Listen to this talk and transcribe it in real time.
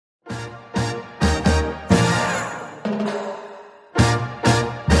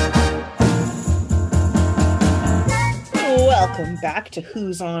welcome back to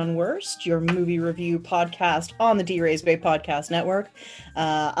Who's on Worst, your movie review podcast on the D-Rays Bay Podcast Network.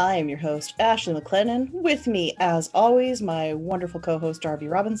 I am your host, Ashley McLennan. With me, as always, my wonderful co-host, Darby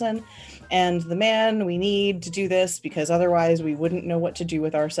Robinson, and the man we need to do this because otherwise we wouldn't know what to do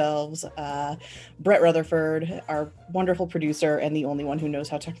with ourselves, Brett Rutherford, our wonderful producer and the only one who knows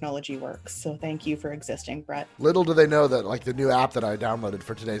how technology works. So thank you for existing, Brett. Little do they know that, like, the new app that I downloaded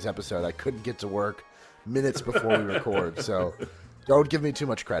for today's episode, I couldn't get to work minutes before we record, so don't give me too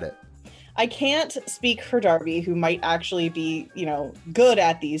much credit. I can't speak for Darby, who might actually be, good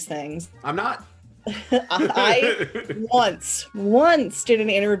at these things. I'm not. I once did an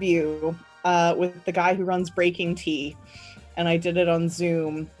interview with the guy who runs Breaking Tea, and I did it on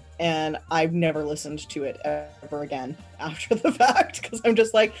Zoom, and I've never listened to it ever again after the fact, because I'm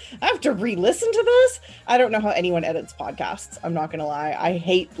just like, I have to re-listen to this? I don't know how anyone edits podcasts. I'm not going to lie. I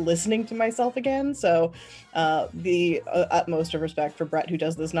hate listening to myself again. So the utmost of respect for Brett, who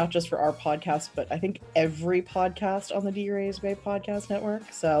does this, not just for our podcast, but I think every podcast on the D-Rays Bay Podcast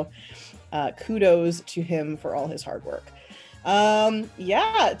Network. So kudos to him for all his hard work.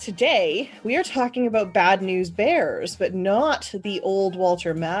 Today we are talking about Bad News Bears, but not the old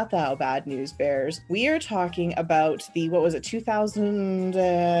Walter Matthau Bad News Bears. We are talking about the,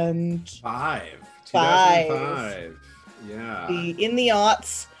 2005. Yeah. The In the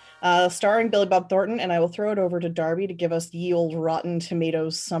Aughts, starring Billy Bob Thornton, and I will throw it over to Darby to give us the ye old Rotten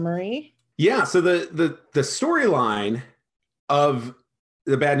Tomatoes summary. Yeah, so the storyline of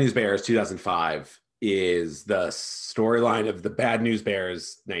the Bad News Bears 2005 is the storyline of the Bad News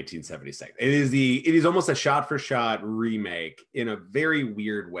Bears 1976. It is almost a shot-for-shot remake in a very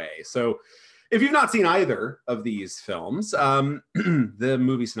weird way. So if you've not seen either of these films, the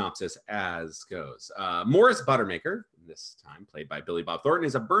movie synopsis as goes. Morris Buttermaker, this time played by Billy Bob Thornton,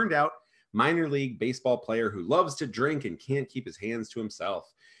 is a burned out minor league baseball player who loves to drink and can't keep his hands to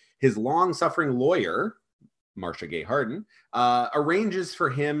himself. His long-suffering lawyer, Marcia Gay Harden, arranges for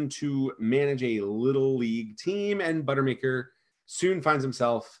him to manage a little league team, and Buttermaker soon finds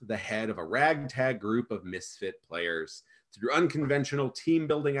himself the head of a ragtag group of misfit players. Through unconventional team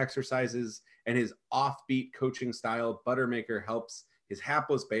building exercises and his offbeat coaching style, Buttermaker helps his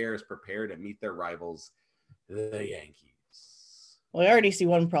hapless Bears prepare to meet their rivals, the Yankees. Well, I already see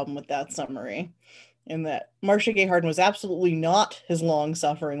one problem with that summary, in that Marcia Gay Harden was absolutely not his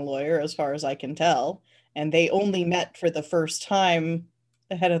long-suffering lawyer, as far as I can tell. And they only met for the first time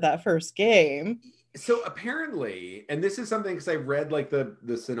ahead of that first game. So apparently, and this is something because I read like the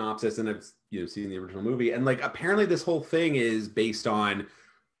synopsis and I've seen the original movie, and like apparently this whole thing is based on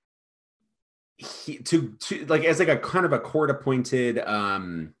like as like a kind of a court appointed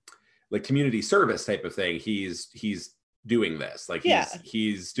like community service type of thing. He's doing this, like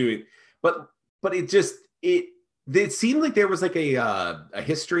he's doing, but it seemed like there was like a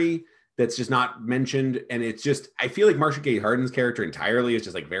history that's just not mentioned. And it's just, I feel like Marcia Gay Harden's character entirely is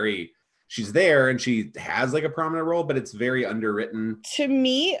just like she's there and she has like a prominent role, but it's very underwritten. To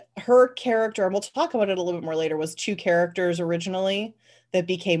me, her character, and we'll talk about it a little bit more later, was two characters originally that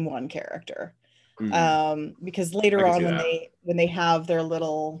became one character. Because later on when they have their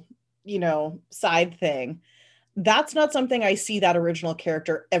little, side thing, that's not something I see that original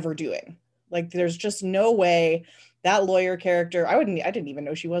character ever doing. Like, there's just no way that lawyer character, I didn't even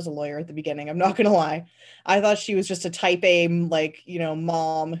know she was a lawyer at the beginning. I'm not going to lie. I thought she was just a type A,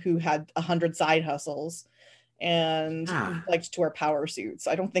 mom who had 100 side hustles and liked to wear power suits.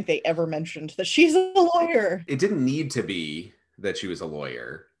 I don't think they ever mentioned that she's a lawyer. It didn't need to be that she was a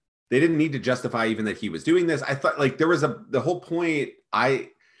lawyer. They didn't need to justify even that he was doing this. I thought like there was the whole point.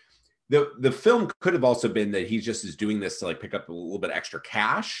 The film could have also been that he just is doing this to like pick up a little bit extra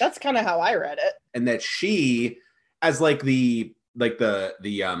cash. That's kind of how I read it. And that she, as like the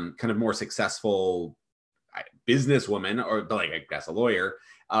kind of more successful businesswoman, or like I guess a lawyer,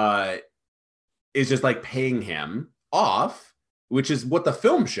 is just like paying him off, which is what the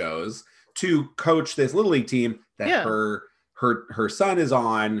film shows, to coach this little league team that her son is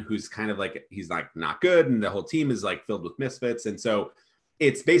on, who's kind of like, he's like not good, and the whole team is like filled with misfits. And so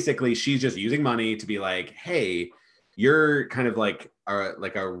it's basically she's just using money to be like, hey, you're kind of like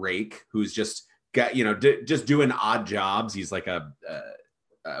a rake who's just got, just doing odd jobs. He's like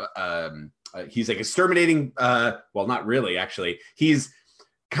he's like exterminating. Well, not really, actually. He's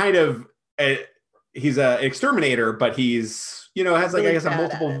kind of he's an exterminator, but he's has like, really, I guess, a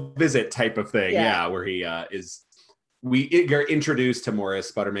multiple visit type of thing. Yeah, where he we are introduced to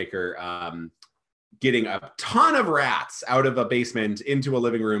Morris Buttermaker getting a ton of rats out of a basement into a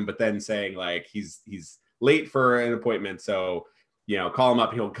living room, but then saying like he's late for an appointment, so call him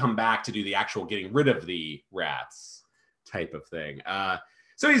up, he'll come back to do the actual getting rid of the rats type of thing.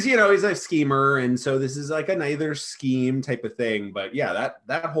 So he's a schemer, and so this is like a neither scheme type of thing. But yeah,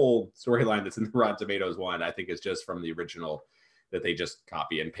 that whole storyline that's in the Rotten Tomatoes one, I think, is just from the original that they just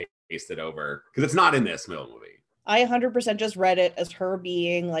copy and paste it over, because it's not in this movie. I 100% just read it as her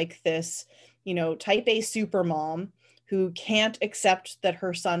being like this, type A super mom who can't accept that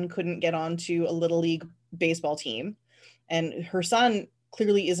her son couldn't get onto a little league baseball team. And her son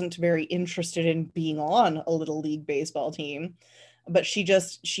clearly isn't very interested in being on a little league baseball team, but she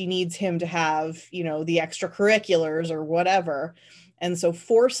needs him to have, the extracurriculars or whatever. And so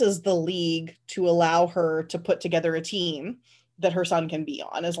forces the league to allow her to put together a team that her son can be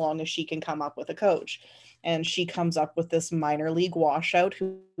on, as long as she can come up with a coach. And she comes up with this minor league washout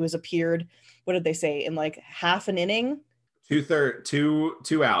who has appeared, what did they say, in like half an inning?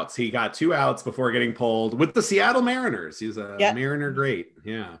 Two outs. He got 2 outs before getting pulled with the Seattle Mariners. He's a Mariner great.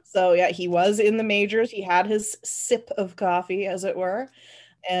 Yeah. So yeah, he was in the majors. He had his sip of coffee, as it were.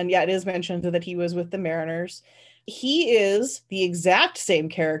 And yeah, it is mentioned that he was with the Mariners. He is the exact same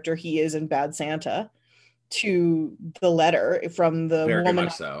character he is in Bad Santa, to the letter, from the very woman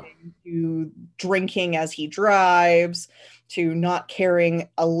much so, to drinking as he drives, to not caring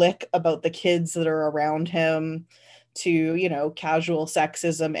a lick about the kids that are around him, to, casual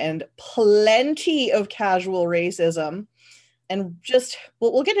sexism and plenty of casual racism. And just,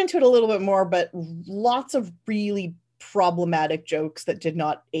 we'll get into it a little bit more, but lots of really problematic jokes that did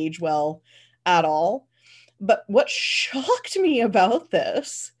not age well at all. But what shocked me about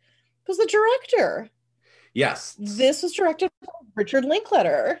this was the director. Yes. This was directed by Richard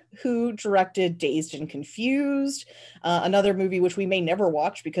Linklater, who directed Dazed and Confused, another movie which we may never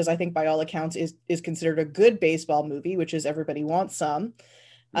watch because I think by all accounts is considered a good baseball movie, which is Everybody Wants Some.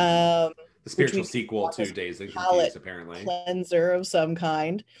 The spiritual sequel to Dazed and Confused, apparently. Cleanser of some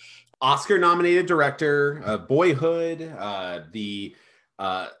kind. Oscar-nominated director, Boyhood, the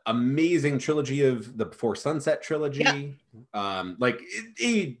amazing trilogy of the Before Sunset trilogy. Yeah.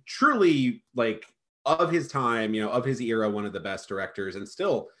 He truly, of his time, of his era, one of the best directors, and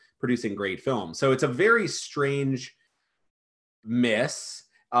still producing great films. So it's a very strange miss.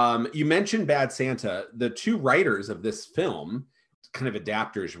 You mentioned Bad Santa. The 2 writers of this film, kind of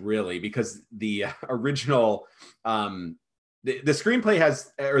adapters really, because the original, the screenplay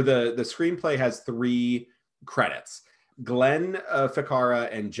has, or the screenplay has 3 credits. Glenn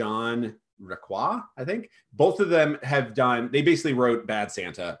Ficarra and John Requa, I think. Both of them they basically wrote Bad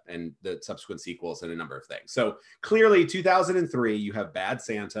Santa and the subsequent sequels and a number of things. So clearly 2003, you have Bad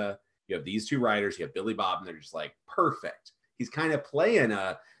Santa, you have these 2 writers, you have Billy Bob, and they're just like, perfect. He's kind of playing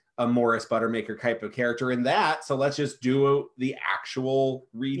a Morris Buttermaker type of character in that. So let's just do the actual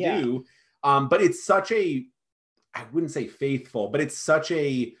redo. Yeah. But it's such I wouldn't say faithful, but it's such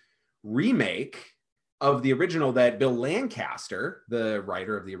a remake of the original that Bill Lancaster, the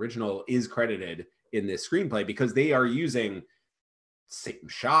writer of the original, is credited in this screenplay, because they are using same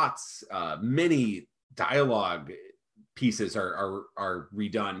shots, many dialogue pieces are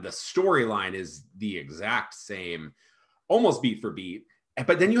redone. The storyline is the exact same, almost beat for beat.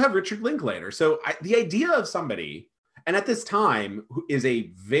 But then you have Richard Linklater. So the idea of somebody, and at this time, who is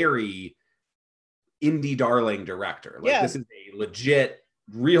a very indie darling director. This is a legit,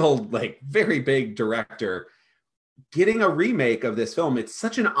 real, very big director, getting a remake of this film. It's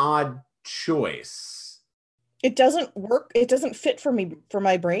such an odd choice. It doesn't work. It doesn't fit for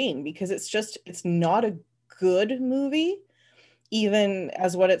my brain, because it's not a good movie, even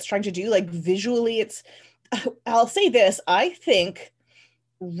as what it's trying to do. Visually, I'll say this, I think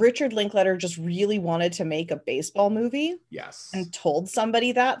Richard Linklater just really wanted to make a baseball movie. Yes. And told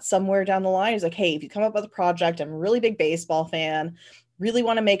somebody that somewhere down the line. He's like, hey, if you come up with a project, I'm a really big baseball fan, really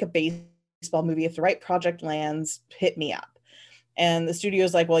want to make a baseball movie. If the right project lands, hit me up. And the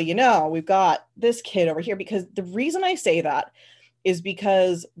studio's like, well, we've got this kid over here. Because the reason I say that is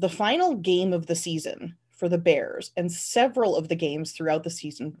because the final game of the season for the Bears, and several of the games throughout the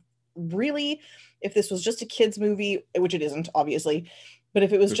season, really, if this was just a kid's movie, which it isn't, obviously, but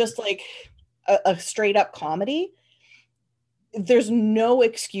if it was just a straight up comedy, there's no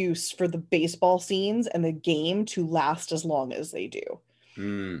excuse for the baseball scenes and the game to last as long as they do.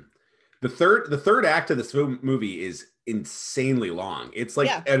 The third act of this movie is insanely long. It's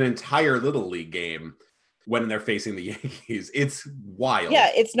an entire Little League game when they're facing the Yankees. It's wild. Yeah,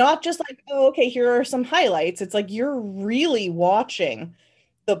 it's not just okay, here are some highlights. It's you're really watching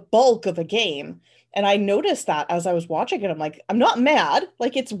the bulk of a game. And I noticed that as I was watching it. I'm like, I'm not mad.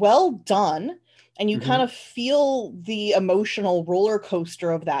 It's well done. And you kind of feel the emotional roller coaster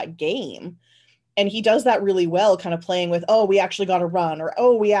of that game. And he does that really well, kind of playing with, oh, we actually got a run, or,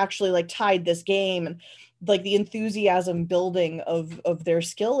 oh, we actually tied this game. And like the enthusiasm building of their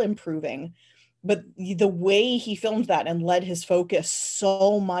skill improving. But the way he filmed that and led his focus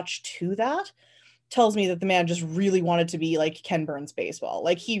so much to that tells me that the man just really wanted to be like Ken Burns baseball.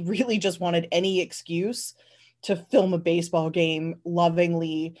 Like he really just wanted any excuse to film a baseball game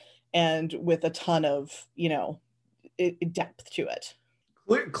lovingly and with a ton of, depth to it.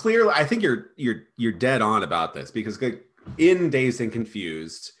 Clearly, I think you're dead on about this, because in Dazed and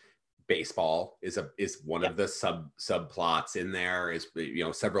Confused, baseball is one of the subplots in there. Is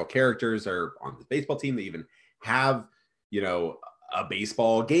several characters are on the baseball team. They even have a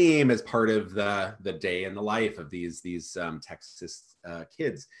baseball game as part of the day in the life of these Texas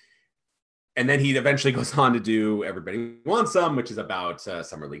kids. And then he eventually goes on to do Everybody Wants Some, which is about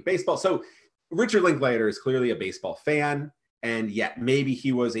summer league baseball. So Richard Linklater is clearly a baseball fan, and yet maybe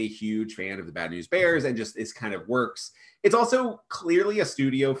he was a huge fan of the Bad News Bears and just this kind of works. It's also clearly a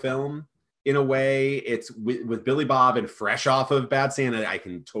studio film in a way. It's with Billy Bob and fresh off of Bad Santa. I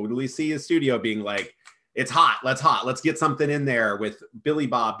can totally see a studio being like, it's hot. Let's get something in there with Billy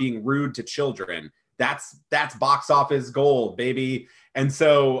Bob being rude to children. That's box office gold, baby. And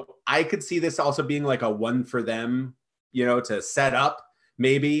so I could see this also being like a one for them, to set up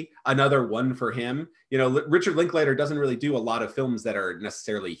maybe another one for him. Richard Linklater doesn't really do a lot of films that are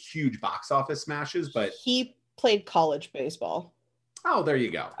necessarily huge box office smashes, but he played college baseball. Oh, there you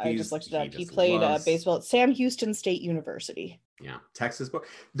go. I just looked it up. He played baseball at Sam Houston State University. Yeah, Texas.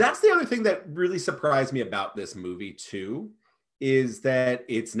 That's the other thing that really surprised me about this movie too, is that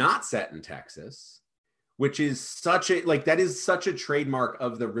it's not set in Texas, which is that is such a trademark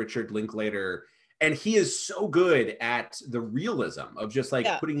of the Richard Linklater. And he is so good at the realism of just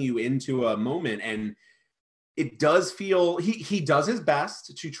putting you into a moment. And it does feel, he does his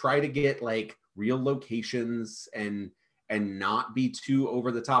best to try to get like real locations and not be too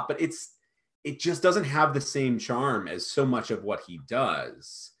over the top, but it just doesn't have the same charm as so much of what he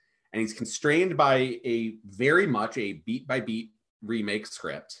does. And he's constrained by very much a beat by beat remake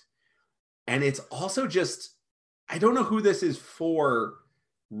script. And it's also just, I don't know who this is for,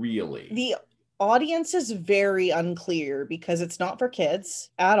 really. The audience is very unclear because it's not for kids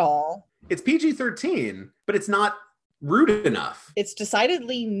at all. It's PG-13, but it's not rude enough. It's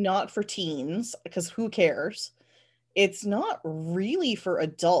decidedly not for teens, because who cares? It's not really for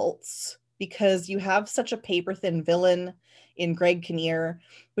adults, because you have such a paper-thin villain in Greg Kinnear,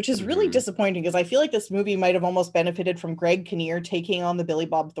 which is really disappointing, because I feel like this movie might have almost benefited from Greg Kinnear taking on the Billy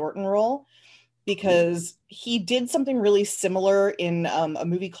Bob Thornton role, because he did something really similar in a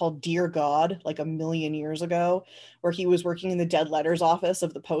movie called Dear God, like a million years ago, where he was working in the dead letters office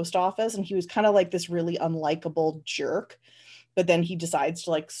of the post office, and he was kind of like this really unlikable jerk, but then he decides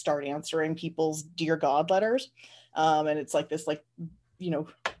to start answering people's Dear God letters, and it's like this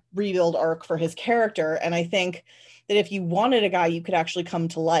rebuild arc for his character. And I think that if you wanted a guy you could actually come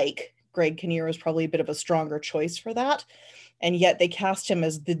to like, Greg Kinnear was probably a bit of a stronger choice for that. And yet they cast him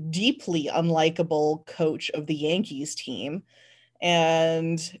as the deeply unlikable coach of the Yankees team.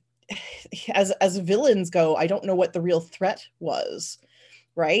 And as villains go, I don't know what the real threat was,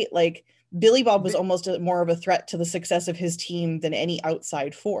 right? Like Billy Bob was almost more of a threat to the success of his team than any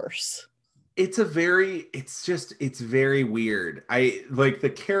outside force. It's very weird. I like the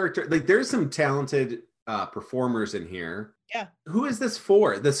character, there's some talented performers in here. Yeah. Who is this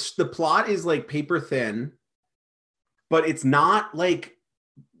for? The plot is paper thin, but it's not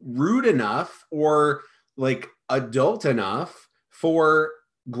rude enough or adult enough for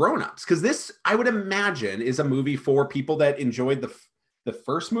grown-ups. Because this, I would imagine, is a movie for people that enjoyed the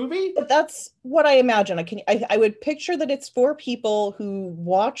first movie. But that's what I imagine. I would picture that it's for people who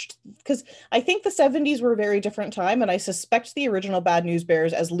watched, because I think the 70s were a very different time, and I suspect the original Bad News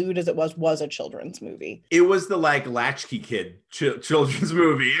Bears, as lewd as it was a children's movie. It was the Latchkey Kid children's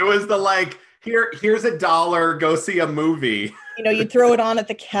movie. It was the here's $1, go see a movie. You'd throw it on at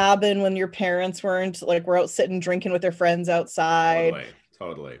the cabin when your parents weren't, were out sitting drinking with their friends outside.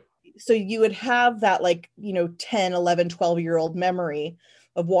 Totally. So you would have that 10, 11, 12-year-old memory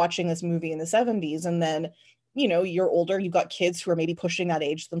of watching this movie in the 70s. And then, you're older, you've got kids who are maybe pushing that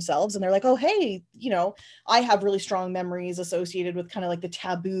age themselves. And they're like, oh, hey, I have really strong memories associated with kind of the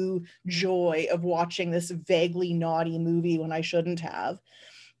taboo joy of watching this vaguely naughty movie when I shouldn't have.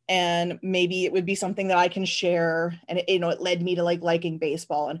 And maybe it would be something that I can share. And it led me to liking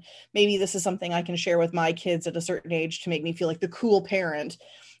baseball. And maybe this is something I can share with my kids at a certain age to make me feel like the cool parent.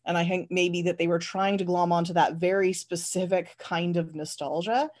 And I think maybe that they were trying to glom onto that very specific kind of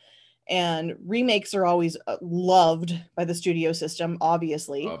nostalgia. And remakes are always loved by the studio system,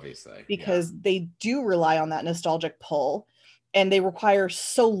 obviously, because they do rely on that nostalgic pull, and they require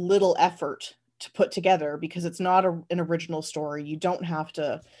so little effort to put together because it's not an original story. You don't have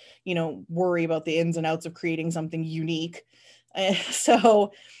to, worry about the ins and outs of creating something unique.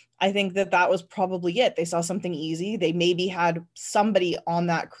 So I think that was probably it. They saw something easy. They maybe had somebody on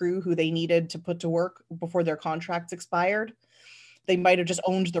that crew who they needed to put to work before their contracts expired. They might have just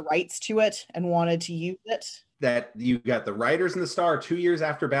owned the rights to it and wanted to use it. That you got the writers and the star 2 years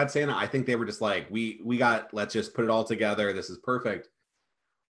after Bad Santa. I think they were just like, let's just put it all together. This is perfect.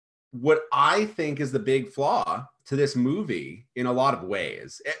 What I think is the big flaw to this movie in a lot of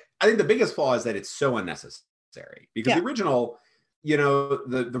ways, I think the biggest flaw is that it's so unnecessary because the original,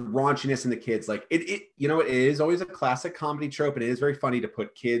 the raunchiness in the kids, like it is always a classic comedy trope. And it is very funny to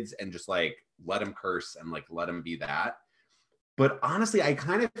put kids and just like, let them curse and like, let them be that. But honestly, I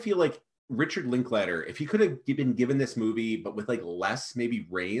kind of feel like Richard Linklater, if he could have been given this movie, but with like less maybe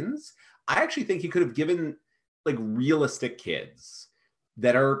reins, I actually think he could have given like realistic kids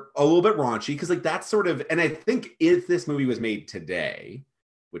that are a little bit raunchy. Because like that's sort of, and I think if this movie was made today,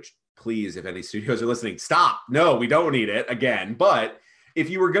 which please, if any studios are listening, stop. No, we don't need it again. But if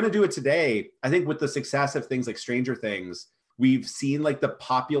you were going to do it today, I think with the success of things like Stranger Things, we've seen like the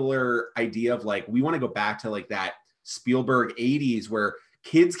popular idea of like, we want to go back to like that Spielberg 80s where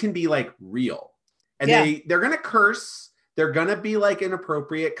kids can be like real and they're going to curse. They're going to be like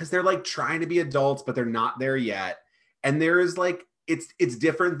inappropriate because they're like trying to be adults, but they're not there yet. And there is like, it's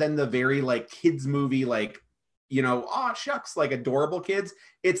different than the very like kids movie, like, oh shucks, like adorable kids.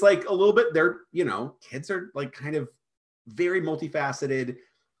 It's like a little bit, they're, kids are like kind of very multifaceted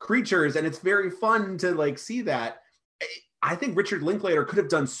creatures. And it's very fun to like see that. I think Richard Linklater could have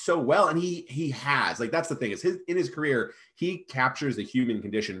done so well. And he has, like, that's the thing is in his career, he captures the human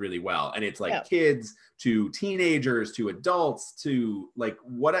condition really well. And it's like kids to teenagers, to adults, to like,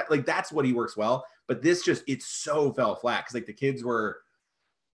 that's what he works well. But this it so fell flat. Cause like the kids were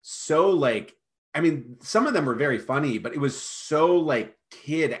so like, I mean, some of them were very funny, but it was so like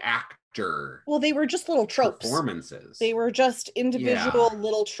kid actor. Well, they were just little tropes. Performances. They were just individual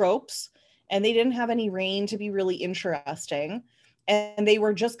little tropes. And they didn't have any reign to be really interesting. And they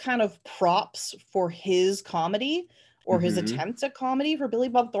were just kind of props for his comedy or his attempts at comedy for Billy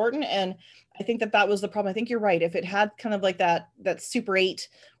Bob Thornton. And I think that was the problem. I think you're right. If it had kind of like that Super 8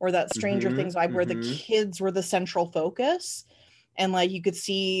 or that Stranger Things vibe where the kids were the central focus and like you could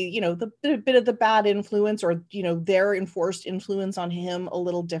see, the bit of the bad influence or, their enforced influence on him a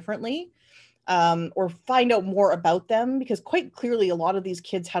little differently. Or find out more about them because quite clearly a lot of these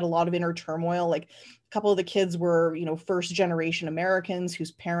kids had a lot of inner turmoil. Like a couple of the kids were, first generation Americans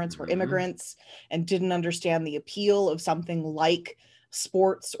whose parents were immigrants and didn't understand the appeal of something like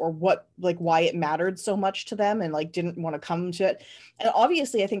sports or why it mattered so much to them and like didn't want to come to it. And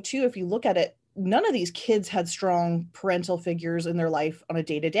obviously I think too, if you look at it, none of these kids had strong parental figures in their life on a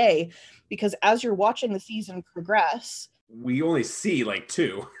day-to-day because as you're watching the season progress, we only see like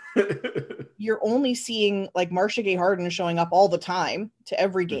 2. You're only seeing like Marcia Gay Harden showing up all the time to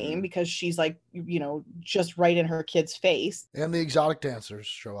every game because she's like, just right in her kid's face. And the exotic dancers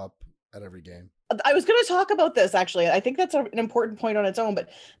show up at every game. I was going to talk about this actually. I think that's an important point on its own, but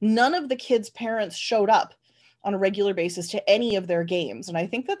none of the kids' parents showed up on a regular basis to any of their games. And I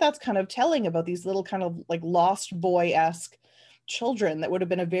think that that's kind of telling about these little kind of like Lost Boy-esque children that would have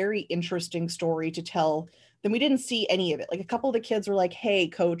been a very interesting story to tell. Then we didn't see any of it. Like a couple of the kids were like, hey,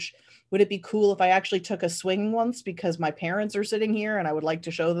 coach, would it be cool if I actually took a swing once because my parents are sitting here and I would like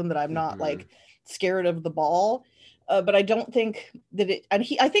to show them that I'm not like scared of the ball. But I don't think that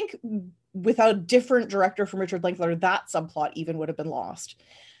I think without a different director from Richard Linklater, that subplot even would have been lost.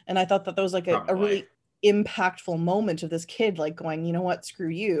 And I thought that was like a really impactful moment of this kid like going, you know what, screw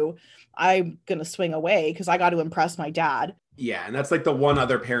you. I'm going to swing away because I got to impress my dad. Yeah, and that's like the one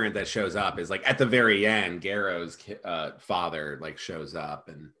other parent that shows up is like at the very end, Garrow's father like shows up,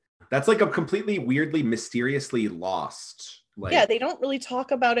 and that's like a completely weirdly mysteriously lost. Like, yeah, they don't really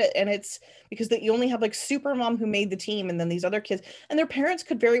talk about it, and it's because that you only have like Supermom who made the team, and then these other kids, and their parents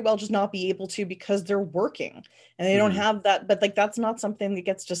could very well just not be able to because they're working, and they don't have that. But like that's not something that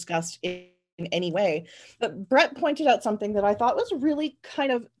gets discussed in any way. But Brett pointed out something that I thought was really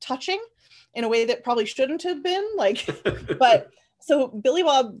kind of touching in a way that probably shouldn't have been like, but so Billy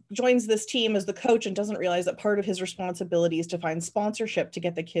Bob joins this team as the coach and doesn't realize that part of his responsibility is to find sponsorship to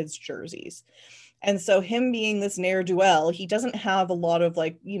get the kids jerseys. And so him being this ne'er-do-well, he doesn't have a lot of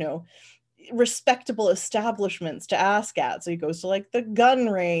like, respectable establishments to ask at. So he goes to like the gun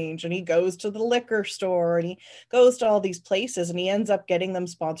range and he goes to the liquor store and he goes to all these places and he ends up getting them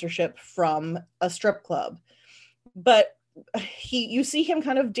sponsorship from a strip club. But you see him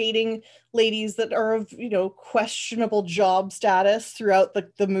kind of dating ladies that are of, questionable job status throughout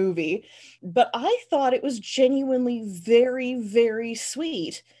the movie. But I thought it was genuinely very, very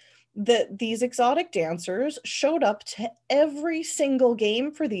sweet that these exotic dancers showed up to every single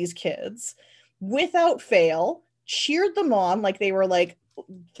game for these kids without fail, cheered them on like they were like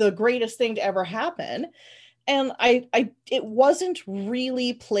the greatest thing to ever happen. And it wasn't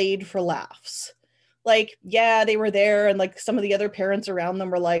really played for laughs. Like, yeah, they were there, and like some of the other parents around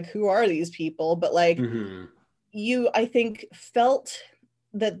them were like, who are these people? But like, I think, felt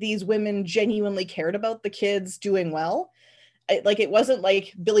that these women genuinely cared about the kids doing well. It wasn't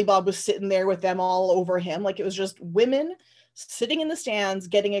like Billy Bob was sitting there with them all over him. Like, it was just women sitting in the stands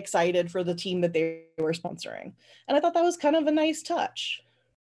getting excited for the team that they were sponsoring. And I thought that was kind of a nice touch.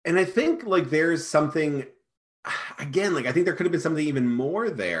 And I think like there's something, again, like I think there could have been something even more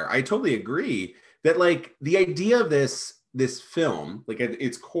there. I totally agree that like the idea of this film, like at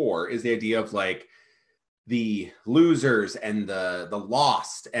its core, is the idea of like the losers and the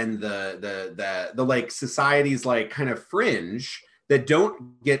lost and the like society's like kind of fringe that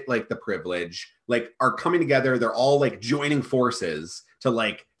don't get like the privilege, like are coming together. They're all like joining forces to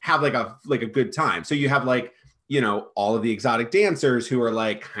like have like a good time. So you have like, all of the exotic dancers who are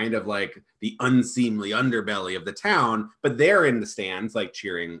like kind of like the unseemly underbelly of the town, but they're in the stands like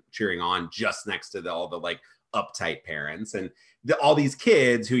cheering on just next to all the like uptight parents, and all these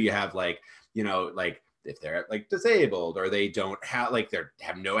kids who you have like, like if they're like disabled or they don't have like they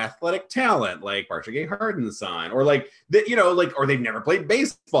have no athletic talent, like Marcia Gay Harden's son, or like like, or they've never played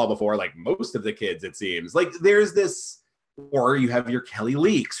baseball before, like most of the kids, it seems like there's this. Or you have your Kelly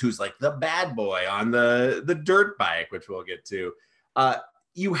Leaks, who's like the bad boy on the dirt bike, which we'll get to.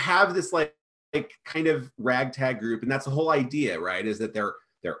 You have this like kind of ragtag group, and that's the whole idea, right? Is that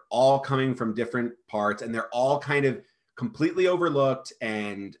they're all coming from different parts, and they're all kind of completely overlooked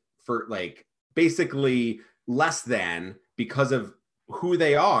and for like basically less than because of who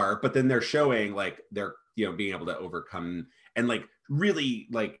they are. But then they're showing like they're being able to overcome and like really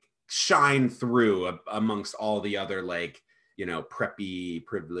like shine through amongst all the other like preppy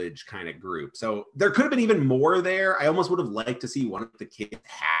privileged kind of group. So there could have been even more there. I almost would have liked to see one of the kids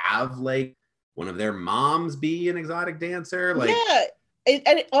have like one of their moms be an exotic dancer. Like,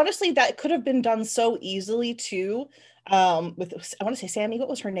 yeah, honestly, that could have been done so easily too. With I want to say Sammy. What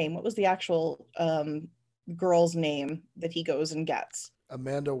was her name? What was the actual girl's name that he goes and gets?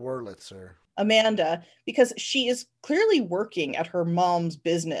 Amanda Wurlitzer. Amanda, because she is clearly working at her mom's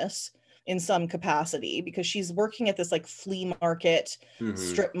business in some capacity, because she's working at this like flea market,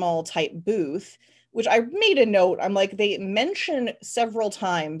 strip mall type booth, which I made a note. I'm like, they mention several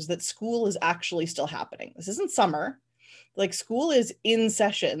times that school is actually still happening. This isn't summer. Like, school is in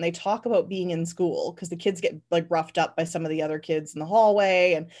session. They talk about being in school because the kids get like roughed up by some of the other kids in the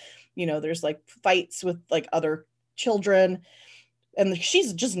hallway. And, there's like fights with like other children. And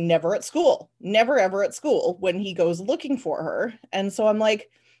she's just never at school, never ever at school when he goes looking for her. And so I'm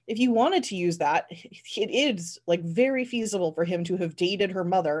like, if you wanted to use that, it is like very feasible for him to have dated her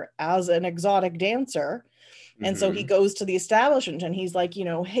mother as an exotic dancer. And so he goes to the establishment and he's like,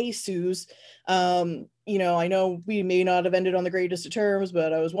 hey, Suze, I know we may not have ended on the greatest of terms,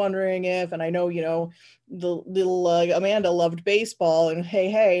 but I was wondering if, and I know, the little Amanda loved baseball, and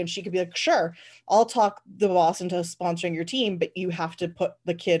hey, and she could be like, sure, I'll talk the boss into sponsoring your team, but you have to put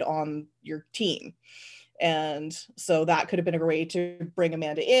the kid on your team. And so that could have been a way to bring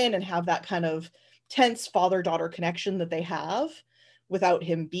Amanda in and have that kind of tense father-daughter connection that they have without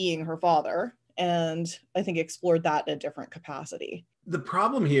him being her father. And I think explored that in a different capacity. The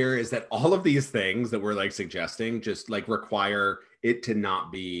problem here is that all of these things that we're like suggesting just like require it to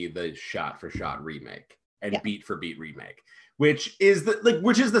not be the shot for shot remake and beat for beat remake, which is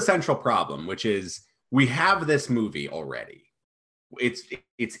the central problem, which is we have this movie already. It's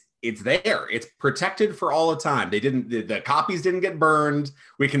there. It's protected for all the time. The copies didn't get burned.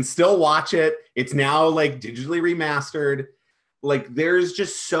 We can still watch it. It's now like digitally remastered. Like, there's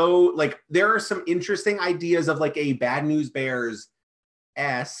just so like there are some interesting ideas of like a Bad News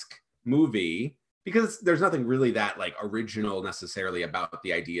Bears-esque movie, because there's nothing really that like original necessarily about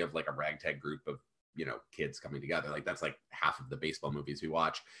the idea of like a ragtag group of kids coming together. Like, that's like half of the baseball movies we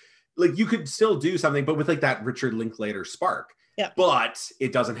watch. Like, you could still do something, but with like that Richard Linklater spark. Yeah. But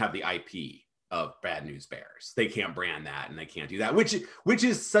it doesn't have the IP of Bad News Bears. They can't brand that, and they can't do that, which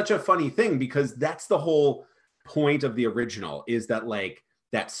is such a funny thing, because that's the whole point of the original, is that like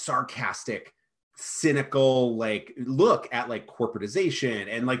that sarcastic, cynical like look at like corporatization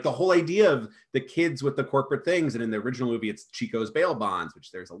and like the whole idea of the kids with the corporate things. And in the original movie, it's Chico's bail bonds,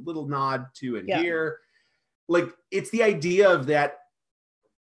 which there's a little nod to in here. like it's the idea of that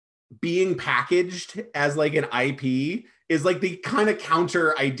being packaged as like an IP is like the kind of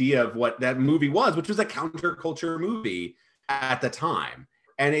counter idea of what that movie was, which was a counterculture movie at the time.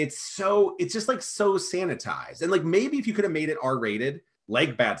 And it's just like so sanitized. And like maybe if you could have made it R-rated,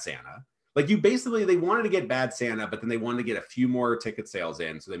 like Bad Santa, like they wanted to get Bad Santa, but then they wanted to get a few more ticket sales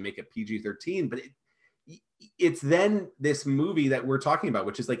in, so they make it PG-13. But it's then this movie that we're talking about,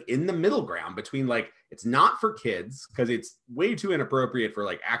 which is like in the middle ground between like, it's not for kids because it's way too inappropriate for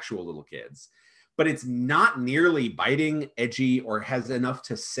like actual little kids, but it's not nearly biting, edgy, or has enough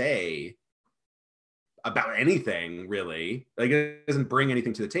to say about anything really. Like it doesn't bring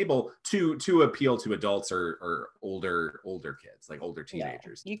anything to the table to appeal to adults or older kids, like older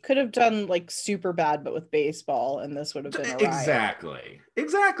teenagers. Yeah. You could have done like Super Bad but with baseball, and this would have been a riot.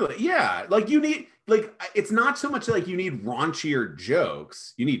 Exactly. Yeah, like you need, like, it's not so much like you need raunchier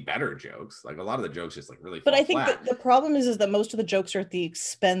jokes, you need better jokes. Like a lot of the jokes just like really but I think that the problem is that most of the jokes are at the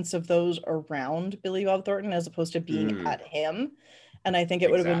expense of those around Billy Bob Thornton as opposed to being at him. And I think it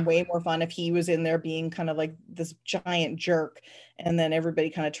would have been way more fun if he was in there being kind of like this giant jerk, and then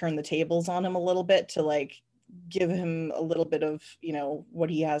everybody kind of turned the tables on him a little bit to like give him a little bit of, you know, what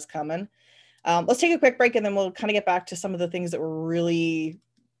he has coming. Let's take a quick break, and then we'll kind of get back to some of the things that were really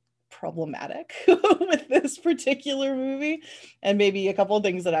problematic with this particular movie, and maybe a couple of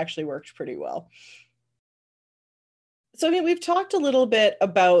things that actually worked pretty well. So, I mean, we've talked a little bit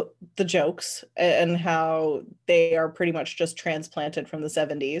about the jokes and how they are pretty much just transplanted from the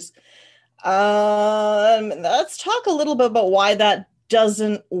 70s. Let's talk a little bit about why that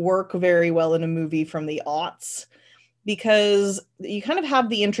doesn't work very well in a movie from the aughts, because you kind of have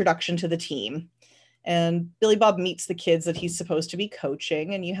the introduction to the team, and Billy Bob meets the kids that he's supposed to be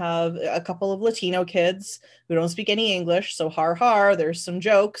coaching, and you have a couple of Latino kids who don't speak any English, so there's some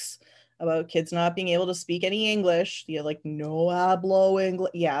jokes about kids not being able to speak any English. You know, like, no hablo English.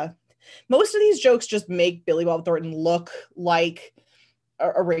 Yeah. Most of these jokes just make Billy Bob Thornton look like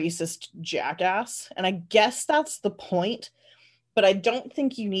a racist jackass. And I guess that's the point. But I don't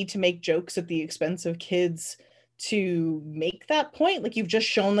think you need to make jokes at the expense of kids to make that point. Like, you've just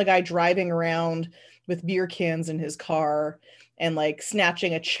shown the guy driving around with beer cans in his car and like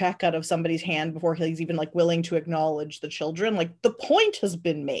snatching a check out of somebody's hand before he's even like willing to acknowledge the children. Like, the point has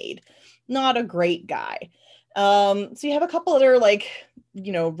been made. Not a great guy. So you have a couple other like,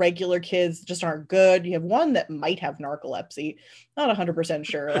 you know, regular kids just aren't good. You have one that might have narcolepsy. Not 100%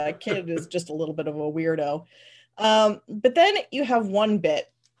 sure. That kid is just a little bit of a weirdo. But then you have one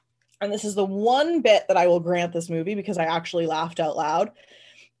bit, and this is the one bit that I will grant this movie because I actually laughed out loud.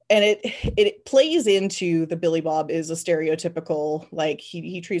 And it plays into the Billy Bob is a stereotypical, like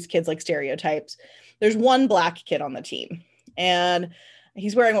he treats kids like stereotypes. There's one black kid on the team, and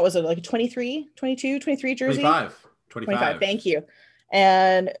he's wearing, what was it, like a 23 jersey? 25, thank you.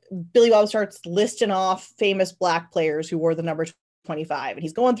 And Billy Bob starts listing off famous black players who wore the number 25, and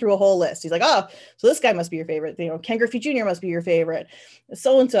he's going through a whole list. He's like, oh, so this guy must be your favorite, you know, Ken Griffey Jr. must be your favorite,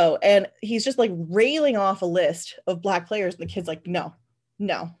 so-and-so. And he's just like railing off a list of black players, and the kid's like, no.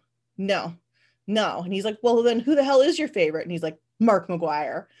 And he's like, well, then who the hell is your favorite? And he's like, Mark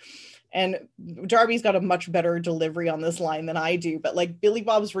McGwire. And Darby's got a much better delivery on this line than I do, but like Billy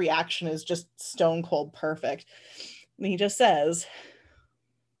Bob's reaction is just stone cold perfect. And he just says,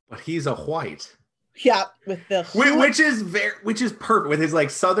 but he's a white. Yeah, with the which is perfect with his like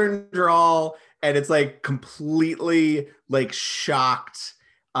southern drawl, and it's like completely like shocked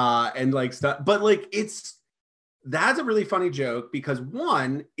and like stuff. But like that's a really funny joke because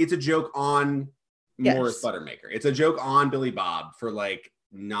one, it's a joke on Morris Buttermaker. It's a joke on Billy Bob for like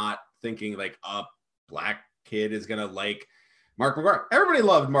not thinking like a black kid is gonna like Mark McGwire. Everybody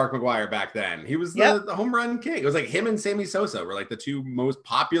loved Mark McGwire back then. He was the home run king. It was like him and Sammy Sosa were like the two most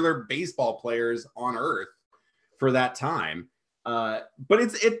popular baseball players on earth for that time. But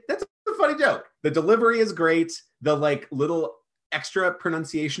that's a funny joke. The delivery is great. The like little extra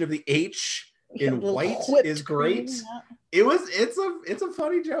pronunciation of the H in white is great. It's a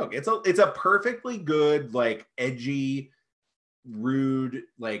funny joke. It's a perfectly good, like edgy, rude,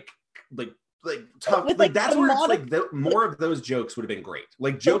 like tough. Like that's where it's like more of those jokes would have been great.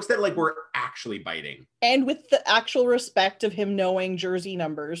 Like jokes that like were actually biting. And with the actual respect of him knowing jersey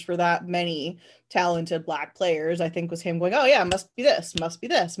numbers for that many talented black players, I think was him going, oh yeah, must be this, must be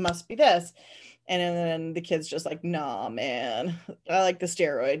this, must be this. And then the kid's just like, nah, man, I like the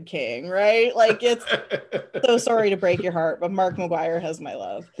steroid king, right? Like, it's so sorry to break your heart, but Mark McGwire has my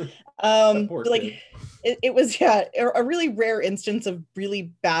love. Like, it was, a really rare instance of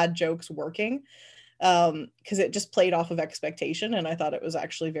really bad jokes working, because it just played off of expectation, and I thought it was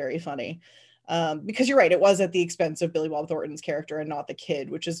actually very funny. Because you're right, it was at the expense of Billy Bob Thornton's character and not the kid,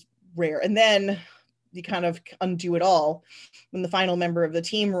 which is rare. And then you kind of undo it all when the final member of the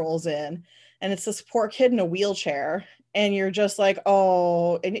team rolls in, and it's this poor kid in a wheelchair, and you're just like,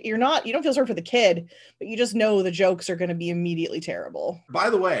 oh, and you don't feel sorry for the kid, but you just know the jokes are going to be immediately terrible. By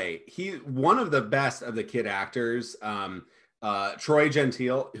the way, one of the best of the kid actors, Troy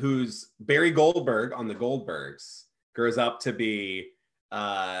Gentile, who's Barry Goldberg on the Goldbergs, grows up to be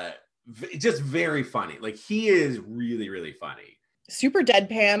just very funny. Like, he is really, really funny. Super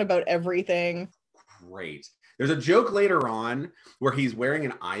deadpan about everything. Great. There's a joke later on where he's wearing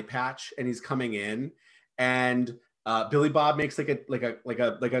an eye patch and he's coming in, and Billy Bob makes like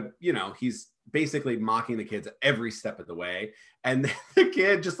a he's basically mocking the kids every step of the way, and the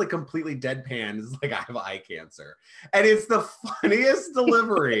kid just like completely deadpan is like, I have eye cancer, and it's the funniest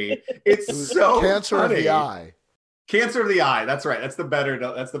delivery. It's so cancer funny. Of the eye. Cancer of the eye. That's right. That's the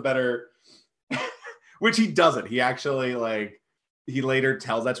better. Which he doesn't. He actually he later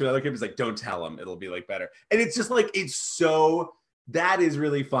tells that to another kid. He's like, don't tell him. It'll be like better. And it's just like, that is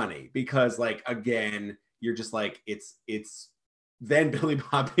really funny because like, again, you're just like, it's then Billy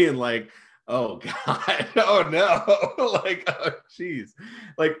Bob being like, oh God, oh no. Like, oh geez.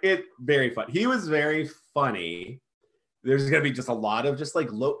 Like, it very fun. He was very funny. There's going to be just a lot of just like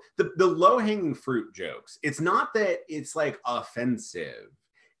the low hanging fruit jokes. It's not that it's like offensive.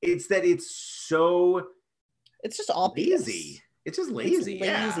 It's that it's just obvious. Lazy. It's just lazy.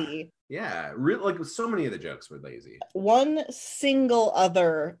 It's lazy. Yeah. Like so many of the jokes were lazy. One single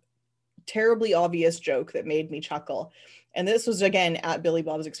other terribly obvious joke that made me chuckle. And this was, again, at Billy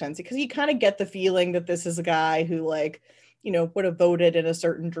Bob's expense, because you kind of get the feeling that this is a guy who would have voted in a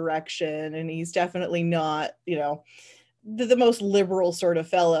certain direction. And he's definitely not, the most liberal sort of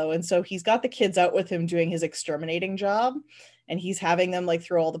fellow. And so he's got the kids out with him doing his exterminating job. And he's having them like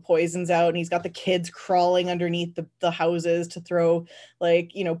throw all the poisons out, and he's got the kids crawling underneath the houses to throw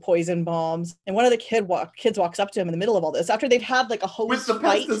poison bombs. And one of the kids walks up to him in the middle of all this after they've had like a hose with the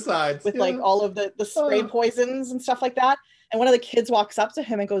fight pesticides with like all of the spray poisons and stuff like that. And one of the kids walks up to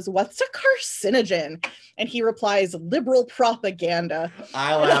him and goes, "What's a carcinogen?" And he replies, "Liberal propaganda."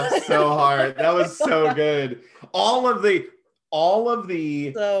 I laughed so hard. That was so good. All of the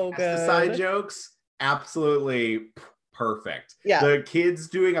so pesticide good. jokes, absolutely perfect. Yeah. The kids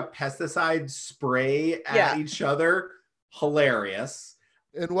doing a pesticide spray at each other, hilarious.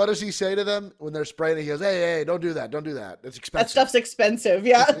 And what does he say to them when they're spraying? He goes, hey, don't do that. Don't do that. It's expensive. That stuff's expensive.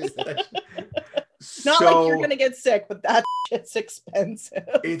 Yeah. Not like you're going to get sick, but that shit's expensive.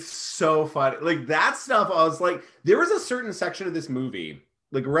 It's so funny. Like, that stuff, I was like, there was a certain section of this movie,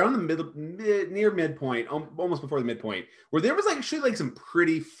 like around the near midpoint, almost before the midpoint, where there was like actually like some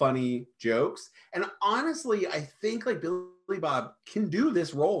pretty funny jokes. And honestly, I think like Billy Bob can do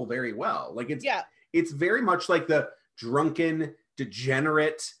this role very well. Like, it's very much like the drunken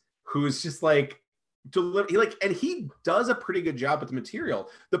degenerate who's just like, and he does a pretty good job with the material.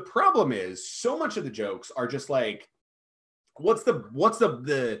 The problem is so much of the jokes are just like, what's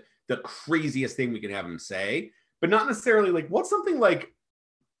the craziest thing we can have him say, but not necessarily like what's something like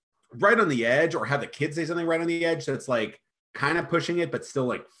right on the edge, or have the kids say something right on the edge that's like kind of pushing it but still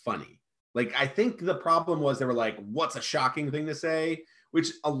like funny. Like, I think the problem was they were like, what's a shocking thing to say,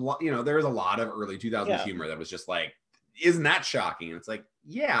 which a lot, there was a lot of early 2000s humor that was just like, isn't that shocking? And it's like,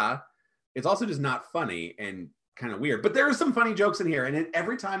 yeah, it's also just not funny and kind of weird. But there are some funny jokes in here, and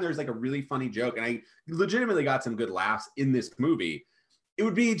every time there's like a really funny joke, and I legitimately got some good laughs in this movie, it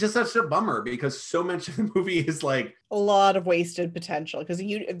would be just such a bummer because so much of the movie is like a lot of wasted potential. Because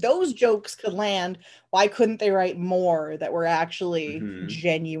if those jokes could land, why couldn't they write more that were actually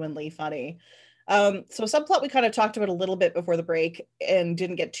genuinely funny? So a subplot we kind of talked about a little bit before the break and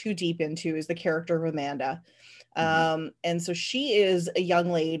didn't get too deep into is the character of Amanda. And so she is a young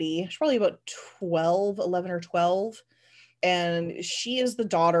lady. She's probably about 11 or 12. And she is the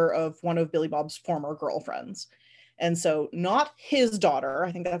daughter of one of Billy Bob's former girlfriends. And so not his daughter,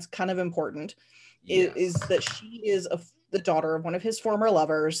 I think that's kind of important, is that she is the daughter of one of his former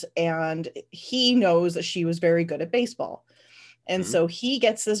lovers. And he knows that she was very good at baseball. And so he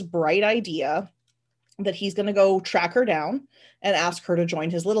gets this bright idea that he's going to go track her down and ask her to join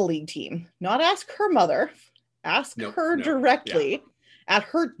his little league team. Not ask her mother, ask her directly at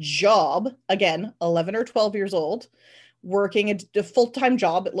her job. Again, 11 or 12 years old, working a full-time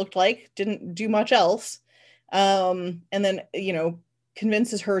job, it looked like, didn't do much else. And then,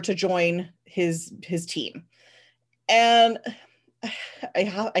 convinces her to join his team. And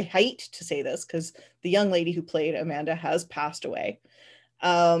I hate to say this because the young lady who played Amanda has passed away.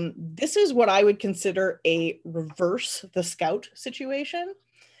 This is what I would consider a reverse the Scout situation,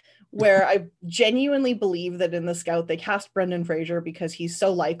 where I genuinely believe that in The Scout they cast Brendan Fraser because he's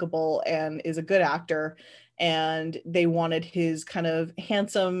so likable and is a good actor, and they wanted his kind of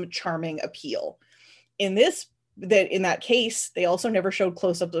handsome, charming appeal. In that case, they also never showed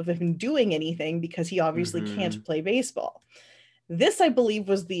close-ups of him doing anything because he obviously can't play baseball. This, I believe,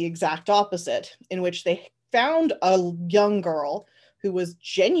 was the exact opposite, in which they found a young girl who was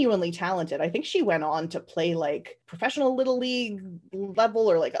genuinely talented. I think she went on to play like professional little league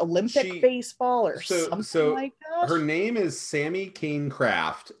level or like Olympic baseball or something like that. Her name is Sammy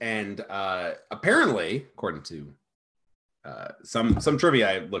Cain-Craft, and apparently, according to some trivia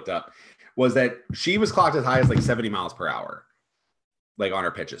I looked up, was that she was clocked as high as like 70 miles per hour, like on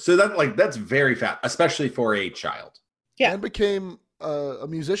her pitches. So that's very fast, especially for a child. Yeah, and became a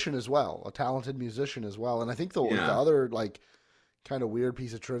musician as well, a talented musician as well. And I think the other like kind of weird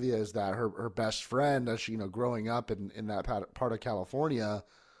piece of trivia is that her best friend, as she, growing up in that part of California,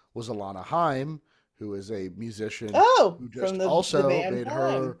 was Alana Haim, who is a musician. Who just also made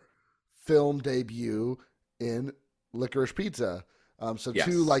her film debut in Licorice Pizza.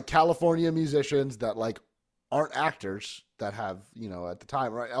 Two like California musicians that like aren't actors that have, at the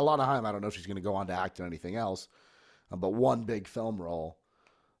time, right? Alana Haim, I don't know if she's going to go on to act in anything else, but one big film role,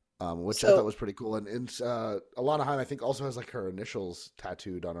 which I thought was pretty cool. And Alana Haim, I think, also has like her initials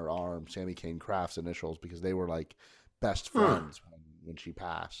tattooed on her arm, Sammy Cain-Craft's initials, because they were like best friends when she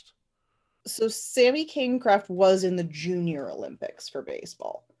passed. So Sammy Cain-Craft was in the Junior Olympics for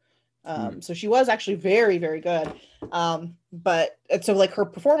baseball. So she was actually very, very good. But so like her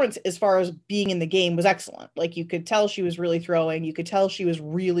performance as far as being in the game was excellent. Like you could tell she was really throwing, you could tell she was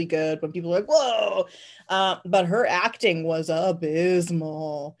really good when people were like, whoa. But her acting was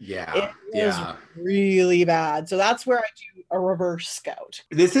abysmal. Yeah. It was really bad. So that's where I do a reverse Scout.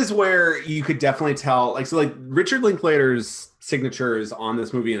 This is where you could definitely tell, like Richard Linklater's signatures on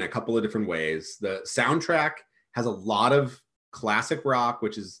this movie in a couple of different ways. The soundtrack has a lot of classic rock,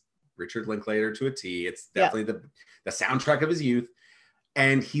 which is Richard Linklater to a T. It's definitely the soundtrack of his youth.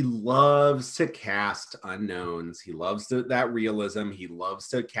 And he loves to cast unknowns. He loves that realism. He loves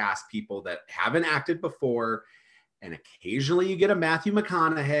to cast people that haven't acted before. And occasionally you get a Matthew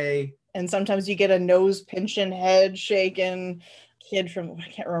McConaughey. And sometimes you get a nose pinching, head shaking kid from, I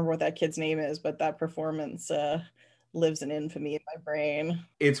can't remember what that kid's name is, but that performance lives in infamy in my brain.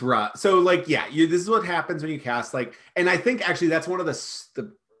 It's rough. So like, this is what happens when you cast like, and I think actually that's one of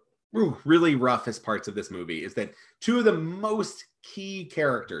the really roughest parts of this movie is that two of the most key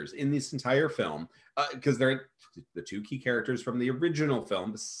characters in this entire film, because they're the two key characters from the original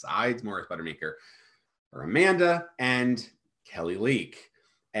film besides Morris Buttermaker, are Amanda and Kelly Leak.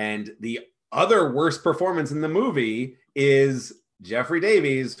 And the other worst performance in the movie is Jeffrey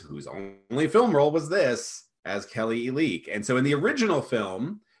Davies, whose only film role was this, as Kelly Leak. And so in the original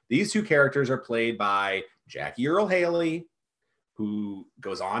film, these two characters are played by Jackie Earle Haley, who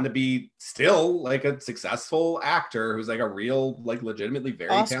goes on to be still like a successul actor, who's like a real, like legitimately very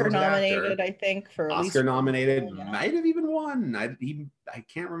talented nominated actor. I think for Oscar nominated, might have even won. I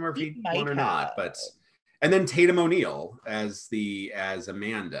can't remember if he won or not, but and then Tatum O'Neal as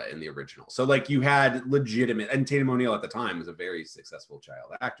Amanda in the original. So like you had legitimate, and Tatum O'Neal at the time was a very successful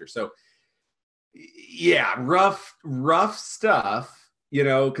child actor. So yeah, rough stuff.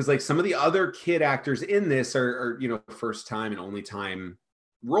 Because like some of the other kid actors in this are first time and only time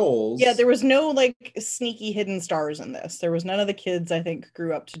roles. Yeah, there was no like sneaky hidden stars in this. There was none of the kids I think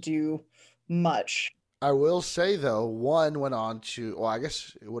grew up to do much. I will say though, one went on to, well, I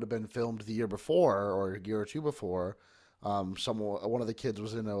guess it would have been filmed the year before or a year or two before. One of the kids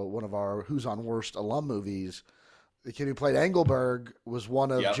was in one of our Who's on Worst alum movies. The kid who played Engelberg was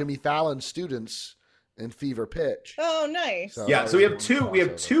one of Jimmy Fallon's students in Fever Pitch. Oh, nice. So we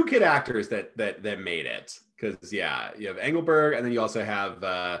have two kid actors that made it, because you have Engelberg, and then you also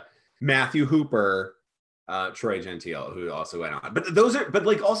have Matthew Hooper, Troy Gentile, who also went on. But those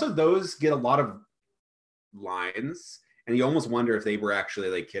get a lot of lines, and you almost wonder if they were actually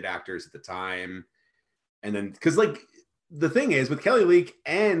like kid actors at the time. And then because like the thing is with Kelly Leak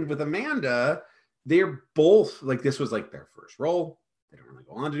and with Amanda, they're both like, this was like their first role. They don't really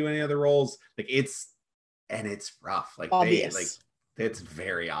go on to do any other roles. Like it's rough. Like obvious. It's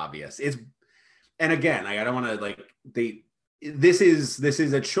very obvious. And again, I don't want to like this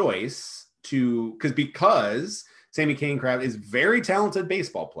is a choice because Sammy Cain-Craft is very talented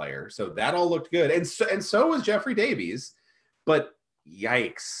baseball player. So that all looked good. And so was Jeffrey Davies, but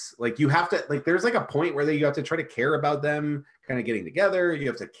yikes. Like you have to, like, there's like a point where you have to try to care about them kind of getting together. You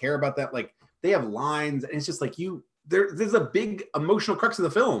have to care about that. Like they have lines, and it's just like there's a big emotional crux of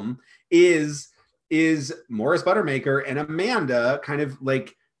the film is Morris Buttermaker and Amanda kind of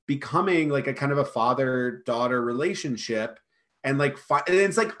like becoming like a kind of a father-daughter relationship. And like, and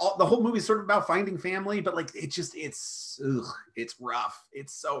it's like the whole movie is sort of about finding family, but like it's rough.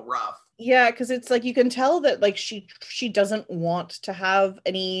 It's so rough. Yeah, because it's like you can tell that like she doesn't want to have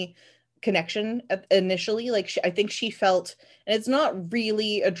any connection initially. Like I think she felt, and it's not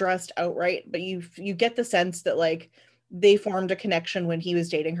really addressed outright, but you get the sense that like they formed a connection when he was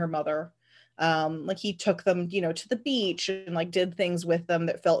dating her mother. Like he took them, you know, to the beach and like did things with them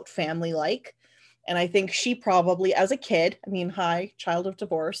that felt family like. And I think she probably, as a kid, I mean, child of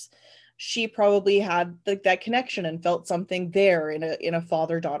divorce, she probably had that connection and felt something there in a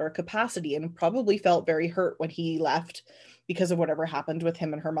father-daughter capacity, and probably felt very hurt when he left because of whatever happened with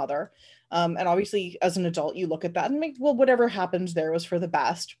him and her mother. And obviously, as an adult, you look at that and make, well, whatever happened there was for the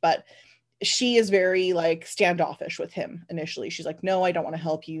best. But she is very like standoffish with him initially. She's like, no, I don't want to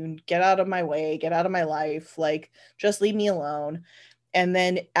help you. Get out of my way. Get out of my life. Like, just leave me alone. And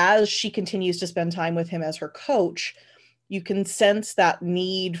then as she continues to spend time with him as her coach, you can sense that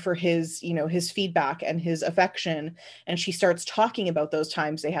need for his, you know, his feedback and his affection. And she starts talking about those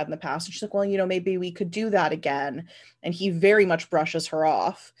times they had in the past. And she's like, well, you know, maybe we could do that again. And he very much brushes her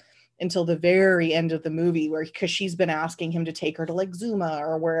off until the very end of the movie, because she's been asking him to take her to like Zuma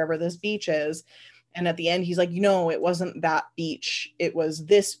or wherever this beach is. And at the end, he's like, no, it wasn't that beach. It was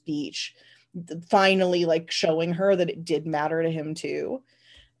this beach. Finally, like showing her that it did matter to him too.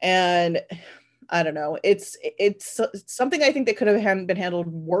 And I don't know, it's something I think that could have been handled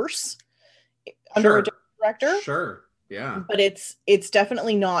worse under a different director. Sure. Yeah. But it's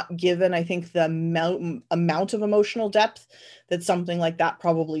definitely not given, I think, the amount of emotional depth that something like that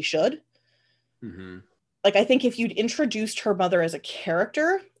probably should. Mm-hmm. Like, I think if you'd introduced her mother as a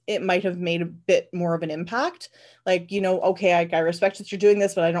character, it might have made a bit more of an impact. Like, you know, okay, I respect that you're doing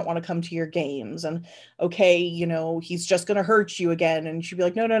this, but I don't want to come to your games. And okay, you know, he's just going to hurt you again. And she'd be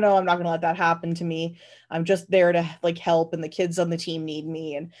like, no, I'm not going to let that happen to me. I'm just there to like help, and the kids on the team need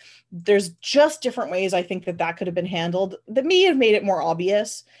me. And there's just different ways I think that could have been handled that may have made it more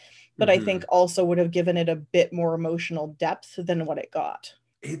obvious, but I think also would have given it a bit more emotional depth than what it got.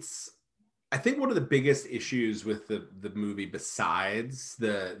 I think one of the biggest issues with the movie, besides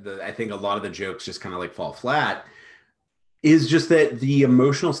I think a lot of the jokes just kind of like fall flat, is just that the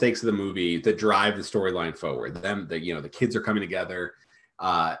emotional stakes of the movie that drive the storyline forward. The kids are coming together,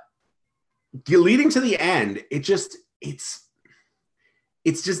 leading to the end. It's just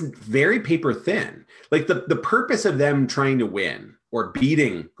very paper thin. Like the purpose of them trying to win or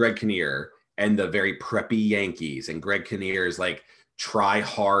beating Greg Kinnear and the very preppy Yankees, and Greg Kinnear's like try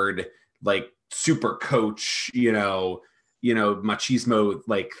hard, like super coach, you know, machismo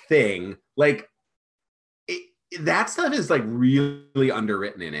like thing, like that stuff is like really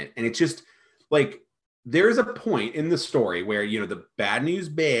underwritten in it. And it's just like, there's a point in the story where, you know, the Bad News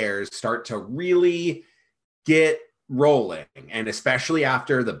Bears start to really get rolling. And especially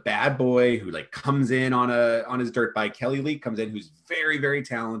after the bad boy who like comes in on his dirt bike, Kelly Leak comes in, who's very, very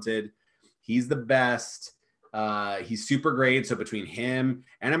talented. He's the best. He's super great. So between him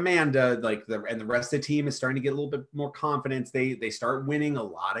and Amanda, like the rest of the team is starting to get a little bit more confidence. They start winning a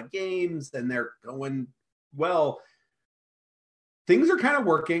lot of games, and they're going well. Things are kind of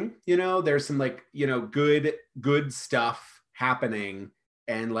working, you know, there's some like, you know, good stuff happening.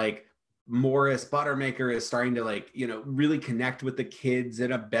 And like Morris Buttermaker is starting to like, you know, really connect with the kids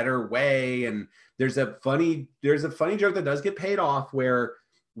in a better way. And there's a funny joke that does get paid off where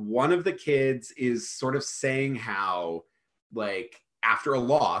one of the kids is sort of saying how, like, after a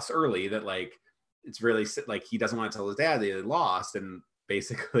loss early, that like it's really like he doesn't want to tell his dad they lost, and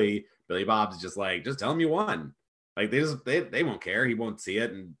basically Billy Bob's just like, just tell him you won. Like they won't care, he won't see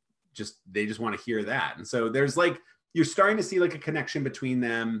it, and they just want to hear that. And so there's like, you're starting to see like a connection between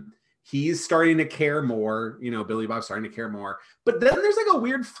them. He's starting to care more, you know, Billy Bob's starting to care more. But then there's like a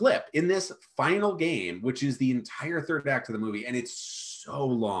weird flip in this final game, which is the entire third act of the movie, and it's so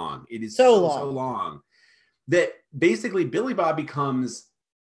long. It is so long that basically Billy Bob becomes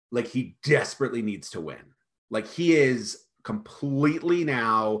like, he desperately needs to win. Like he is completely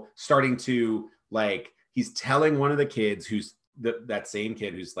now starting to like, he's telling one of the kids who's that same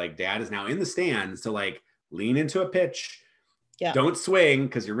kid who's like, dad is now in the stands, to like lean into a pitch. Yeah. Don't swing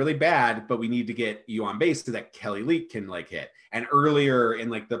because you're really bad, but we need to get you on base so that Kelly Leak can like hit. And earlier in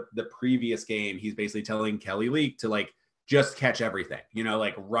like the previous game, he's basically telling Kelly Leak to like just catch everything, you know,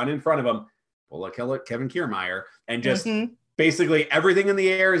 like run in front of him, pull like Kevin Kiermaier, and just basically everything in the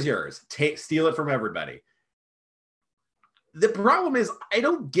air is yours. Steal it from everybody. The problem is, I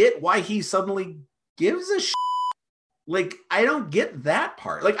don't get why he suddenly gives a shit. Like, I don't get that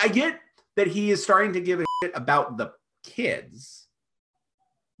part. Like, I get that he is starting to give a shit about the kids,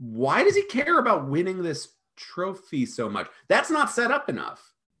 why does he care about winning this trophy so much? That's not set up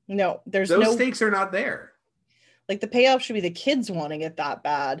enough. No, those stakes are not there. Like the payoff should be the kids wanting it that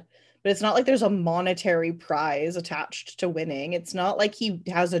bad. But it's not like there's a monetary prize attached to winning. It's not like he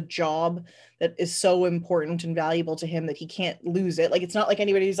has a job that is so important and valuable to him that he can't lose it. Like, it's not like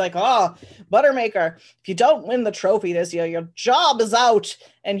anybody's like, oh, Buttermaker, if you don't win the trophy this year, your job is out.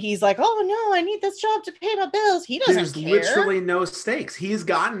 And he's like, oh, no, I need this job to pay my bills. He doesn't care. There's literally no stakes. He's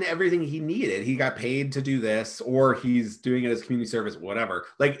gotten everything he needed. He got paid to do this, or he's doing it as community service, whatever.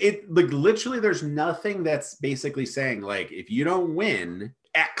 Like literally, there's nothing that's basically saying, like, if you don't win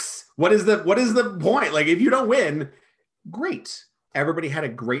X, what is the point? Like, if you don't win, great. Everybody had a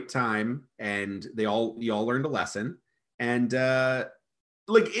great time, and you all learned a lesson. And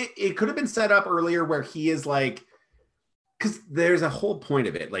like it could have been set up earlier where he is like, because there's a whole point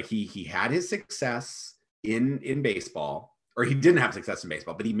of it. Like he had his success in baseball, or he didn't have success in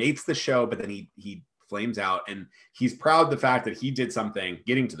baseball, but he makes the show, but then he flames out, and he's proud of the fact that he did something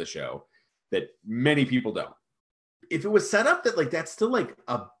getting to the show that many people don't. If it was set up that like that's still like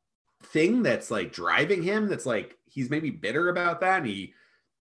a thing that's like driving him, that's like he's maybe bitter about that, and he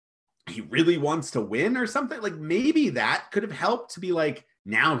really wants to win or something, like maybe that could have helped to be like,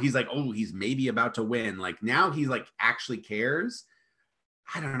 now he's like, oh, he's maybe about to win, like now he's like actually cares.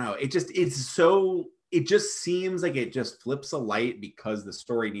 I don't know, it just seems like it just flips a light because the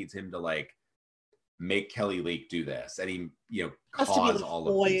story needs him to like make Kelly Leak do this, and he, you know, cause all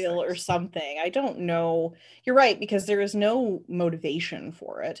of these things or something. I don't know. You're right, because there is no motivation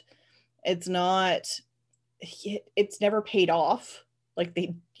for it. It's never paid off. Like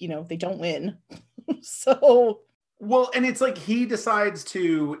they don't win. So well, and it's like he decides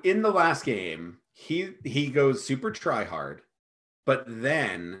to, in the last game, he goes super try hard, but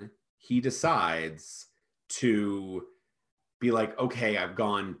then he decides to be like, okay, I've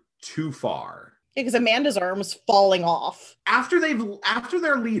gone too far. Because Amanda's arm was falling off. After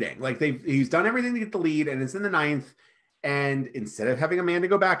they're leading, like he's done everything to get the lead, and it's in the 9th. And instead of having Amanda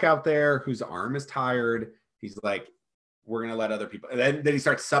go back out there, whose arm is tired, he's like, we're gonna let other people. And then he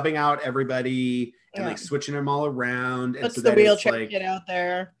starts subbing out everybody and like switching them all around. Puts the wheelchair kid out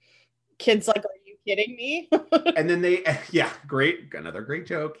there. Kid's like, are you kidding me? And then another great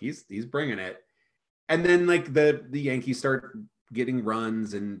joke. He's bringing it. And then like the Yankees start getting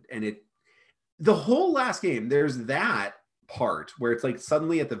runs, and the whole last game, there's that part where it's like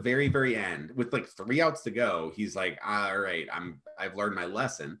suddenly at the very, very end with like 3 outs to go, he's like, all right, I've learned my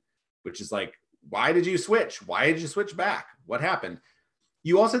lesson, which is like, why did you switch? Why did you switch back? What happened?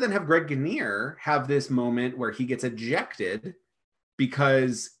 You also then have Greg Kinnear have this moment where he gets ejected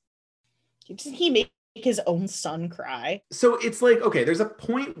because doesn't he make his own son cry? So it's like, okay, there's a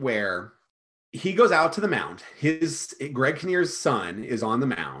point where he goes out to the mound. Greg Kinnear's son is on the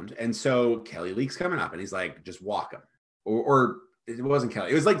mound. And so Kelly Leak's coming up, and he's like, just walk him. Or it wasn't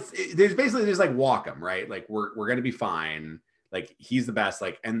Kelly. It was like, there's like, walk him, right? Like, we're going to be fine. Like, he's the best.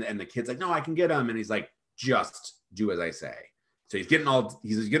 Like, and the kid's like, no, I can get him. And he's like, just do as I say. So he's getting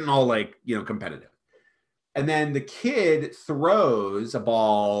all like, you know, competitive. And then the kid throws a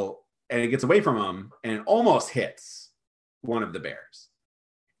ball, and it gets away from him, and it almost hits one of the Bears.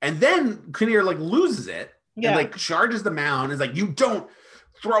 And then Kinnear like loses it and like charges the mound and is like, you don't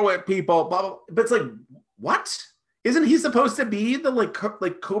throw at people, blah, blah. But it's like, what? Isn't he supposed to be the like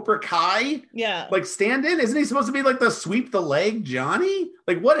Cobra Kai? Yeah. Like stand-in? Isn't he supposed to be like the sweep the leg Johnny?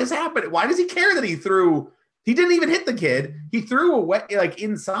 Like, what is happening? Why does he care that he didn't even hit the kid. He threw away like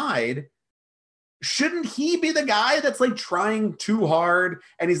inside. Shouldn't he be the guy that's like trying too hard?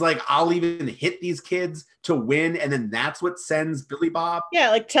 And he's like, I'll even hit these kids to win. And then that's what sends Billy Bob.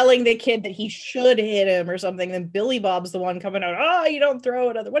 Yeah, like telling the kid that he should hit him or something. Then Billy Bob's the one coming out, oh, you don't throw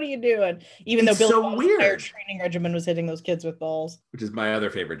it. What are you doing? Even though Billy Bob's entire training regimen was hitting those kids with balls. Which is my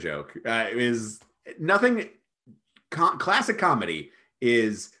other favorite joke. Is nothing. Classic comedy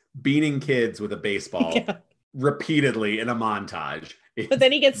is beating kids with a baseball repeatedly in a montage. But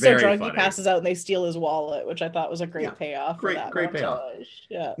then he gets so drunk he passes out, and they steal his wallet, which I thought was a great payoff. Great payoff.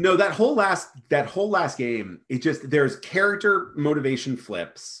 Yeah. No, that whole last game, it just, there's character motivation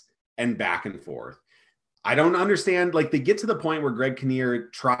flips and back and forth. I don't understand. Like, they get to the point where Greg Kinnear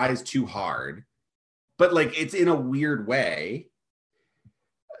tries too hard, but like it's in a weird way.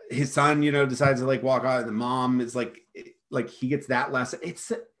 His son, you know, decides to like walk out, and the mom is like he gets that lesson.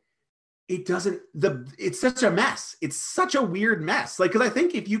 It's such a mess. It's such a weird mess. Like, because I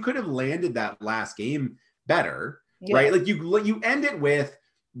think if you could have landed that last game better, right? Like you end it with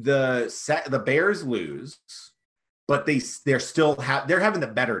the Bears lose, but they're having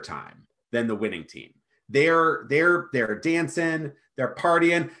the better time than the winning team. They're dancing, they're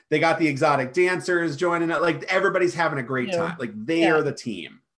partying. They got the exotic dancers joining it. Like everybody's having a great time. Like they are the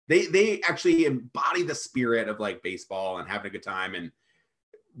team. They actually embody the spirit of like baseball and having a good time. And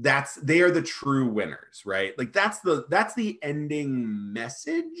they are the true winners, right? Like that's the ending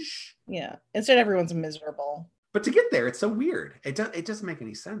message. Yeah. Instead, everyone's miserable. But to get there, it's so weird. It doesn't make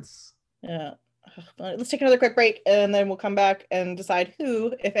any sense. Yeah. Let's take another quick break, and then we'll come back and decide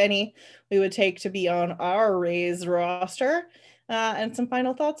who, if any, we would take to be on our Rays roster, and some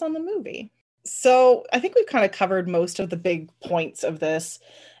final thoughts on the movie. So I think we've kind of covered most of the big points of this,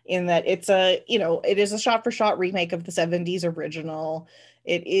 in that it is a shot-for-shot remake of the 70s original.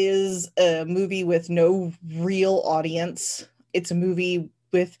 It is a movie with no real audience. It's a movie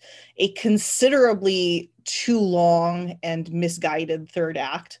with a considerably too long and misguided third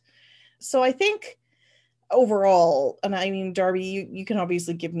act. So I think overall, and I mean, Darby, you can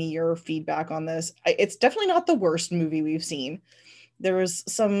obviously give me your feedback on this. It's definitely not the worst movie we've seen. There was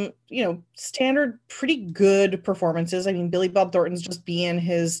some, standard, pretty good performances. I mean, Billy Bob Thornton's just being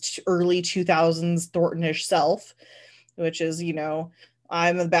his early 2000s Thornton-ish self, which is,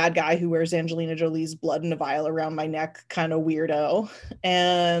 I'm the bad guy who wears Angelina Jolie's blood in a vial around my neck kind of weirdo.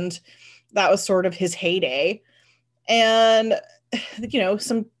 And that was sort of his heyday. And,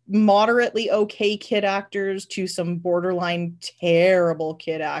 some moderately okay kid actors to some borderline terrible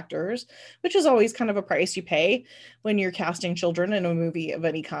kid actors, which is always kind of a price you pay when you're casting children in a movie of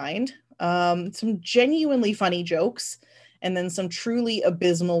any kind. Some genuinely funny jokes, and then some truly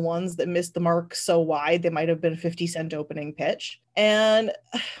abysmal ones that missed the mark so wide they might have been 50-cent opening pitch. And,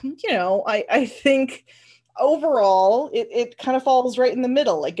 I think overall it kind of falls right in the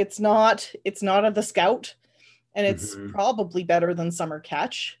middle. Like it's not of The Scout, and it's probably better than Summer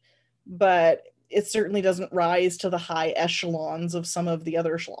Catch, but it certainly doesn't rise to the high echelons of some of the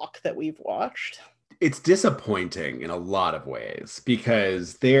other schlock that we've watched. It's disappointing in a lot of ways,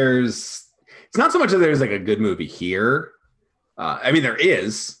 because it's not so much that there's like a good movie here. I mean, there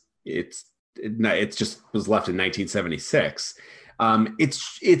is. It just was left in 1976.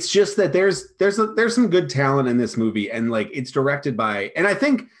 It's just that there's some good talent in this movie, and like it's directed by, and I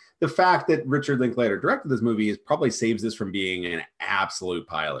think the fact that Richard Linklater directed this movie probably saves this from being an absolute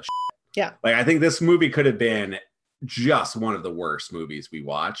pile of shit. Yeah. Like I think this movie could have been just one of the worst movies we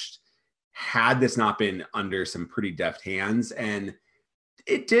watched had this not been under some pretty deft hands. And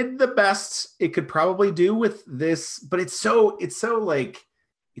it did the best it could probably do with this, but it's so bland.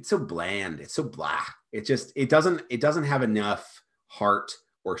 It's so blah. It doesn't have enough heart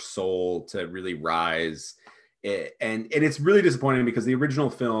or soul to really rise. And it's really disappointing, because the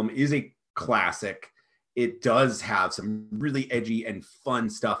original film is a classic. It does have some really edgy and fun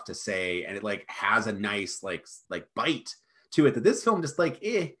stuff to say, and it like has a nice like bite to it that this film just like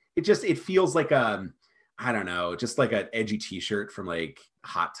it feels like I don't know, just like an edgy t-shirt from like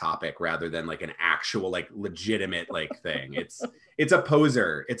Hot Topic rather than like an actual like legitimate like thing. It's a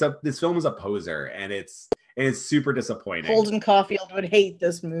poser. This film is a poser, and it's super disappointing. Holden Caulfield would hate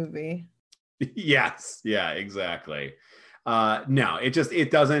this movie. Yes. Yeah, exactly. No, it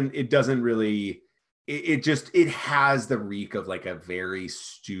doesn't really, it has the reek of like a very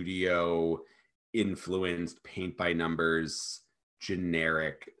studio influenced paint by numbers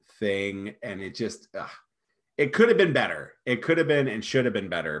generic thing. And it just, it could have been better. It could have been and should have been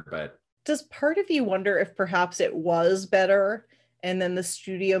better, but. Does part of you wonder if perhaps it was better, and then the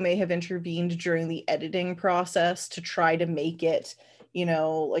studio may have intervened during the editing process to try to make it,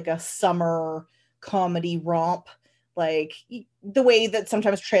 like a summer comedy romp, like the way that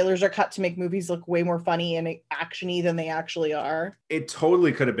sometimes trailers are cut to make movies look way more funny and actiony than they actually are? It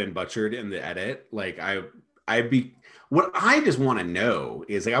totally could have been butchered in the edit. Like what I just want to know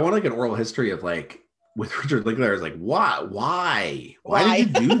is like, I want like an oral history of like, with Richard Linklater, is like, why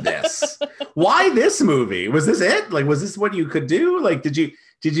did you do this? Why this movie? Was this it? Like, was this what you could do? Like,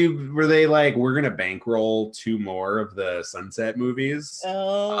 were they like, we're going to bankroll 2 more of the Sunset movies?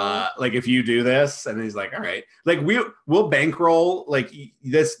 Oh. Like if you do this, and he's like, all right, like we'll bankroll like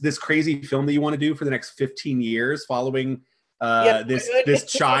this crazy film that you want to do for the next 15 years following this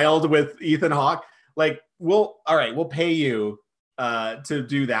child with Ethan Hawke. Like we'll pay you to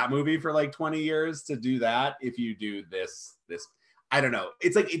do that movie for like 20 years to do that. If you do this, I don't know.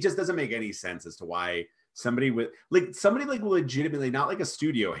 It's like, it just doesn't make any sense as to why somebody legitimately, not like a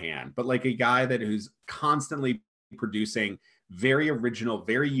studio hand, but like a guy who's constantly producing very original,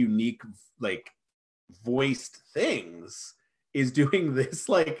 very unique, like voiced things, is doing this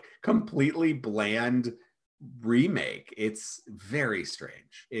like completely bland remake. It's very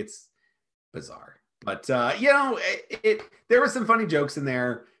strange. It's bizarre. But there were some funny jokes in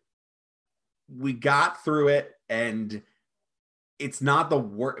there. We got through it, and it's not the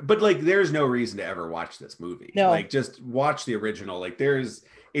worst, but like there's no reason to ever watch this movie. No. Like just watch the original. Like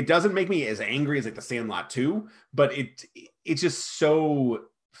it doesn't make me as angry as like The Sandlot 2, but it's just so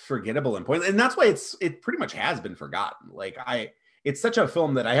forgettable and pointless. And that's why it pretty much has been forgotten. Like it's such a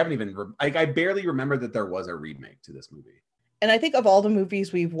film that I haven't even I barely remember that there was a remake to this movie. And I think of all the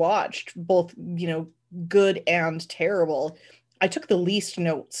movies we've watched, both, good and terrible, I took the least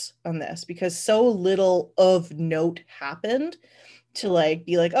notes on this because so little of note happened to like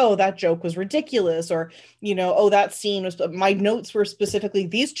be like, oh, that joke was ridiculous, or oh, that scene was, my notes were specifically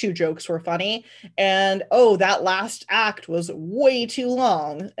these two jokes were funny, and oh, that last act was way too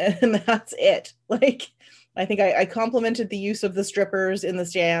long, and that's it. Like, I think I complimented the use of the strippers in the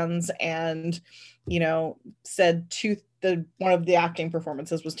stands, and said one of the acting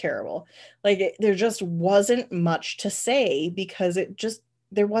performances was terrible. Like, there just wasn't much to say because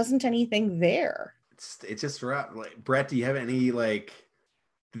there wasn't anything there. It's just like, Brett, do you have any like,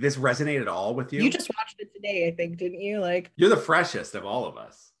 did this resonate at all with you? You just watched it today, I think, didn't you? Like, you're the freshest of all of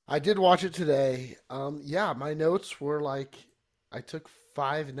us. I did watch it today. Yeah, my notes were like, I took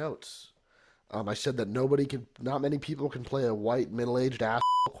 5 notes. I said that not many people can play a white middle-aged ass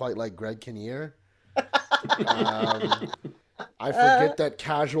quite like Greg Kinnear. I forget that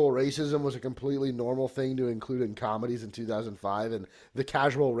casual racism was a completely normal thing to include in comedies in 2005, and the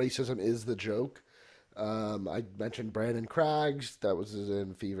casual racism is the joke. I mentioned Brandon Craggs, that was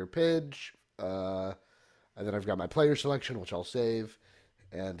in Fever Pitch, and then I've got my player selection, which I'll save.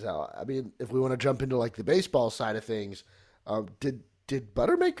 And I mean, if we want to jump into like the baseball side of things, did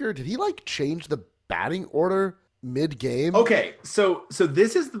Buttermaker, did he like change the batting order mid-game? Okay, so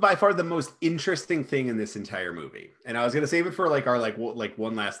this is by far the most interesting thing in this entire movie, and I was gonna save it for like our like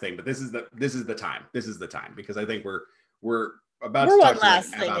one last thing, but this is the time because I think we're about to talk one last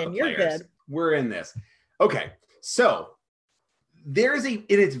thing, about and the you're players. good. We're in this. Okay, so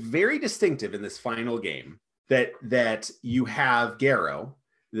it's very distinctive in this final game that you have Garrow,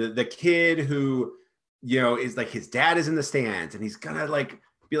 the kid who is like, his dad is in the stands and he's gonna like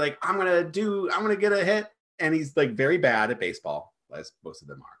be like, I'm gonna get a hit. And he's like very bad at baseball, as most of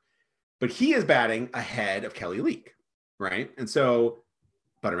them are. But he is batting ahead of Kelly Leak, right? And so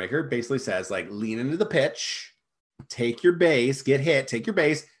Buttermaker basically says, like, lean into the pitch, take your base, get hit, take your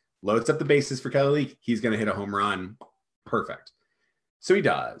base, loads up the bases for Kelly Leak. He's going to hit a home run. Perfect. So he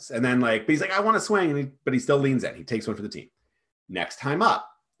does. And then but he's like, I want to swing, but he still leans in. He takes one for the team. Next time up,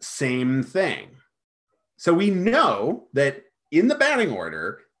 same thing. So we know that in the batting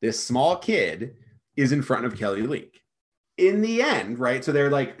order, this small kid is in front of Kelly Leak. In the end, right? So they're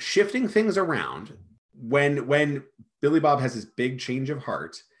like shifting things around when Billy Bob has this big change of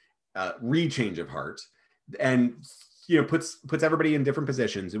heart, rechange of heart, and puts everybody in different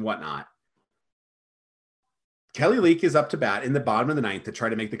positions and whatnot. Kelly Leak is up to bat in the bottom of the 9th to try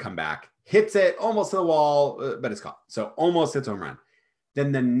to make the comeback, hits it almost to the wall, but it's caught. So almost hits home run.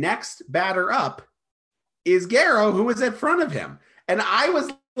 Then the next batter up is Garrow, who was in front of him. And I was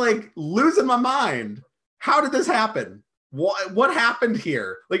like losing my mind. How did this happen? What happened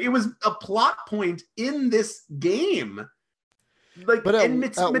here? Like, it was a plot point in this game. Like, but and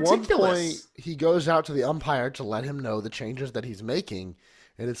it's at meticulous. One point, he goes out to the umpire to let him know the changes that he's making.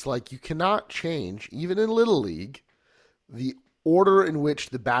 And it's like, you cannot change, even in Little League, the order in which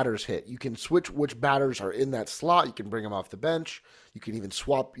the batters hit. You can switch which batters are in that slot. You can bring them off the bench. You can even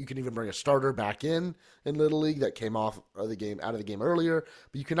swap. You can even bring a starter back in Little League that came out of the game earlier.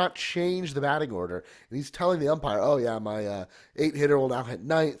 But you cannot change the batting order. And he's telling the umpire, "Oh yeah, my 8 hitter will now hit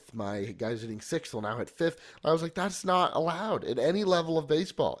 9th. My guy's hitting 6th will now hit 5th." I was like, that's not allowed at any level of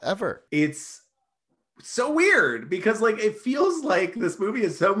baseball ever. It's so weird because like it feels like this movie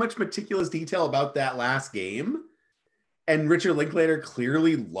has so much meticulous detail about that last game. And Richard Linklater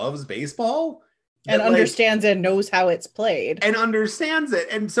clearly loves baseball and understands and knows how it's played and understands it.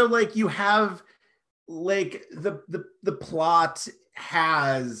 And so like you have like the plot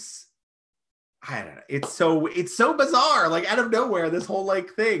has, I don't know, it's so bizarre. Like out of nowhere, this whole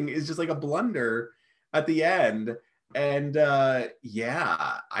like thing is just like a blunder at the end. And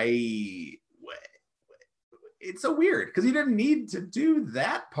it's so weird because you didn't need to do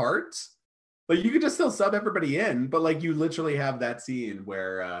that part. Like, you could just still sub everybody in, but like you literally have that scene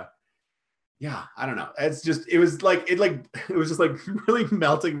where I don't know. It was just like really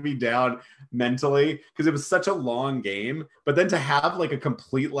melting me down mentally because it was such a long game. But then to have like a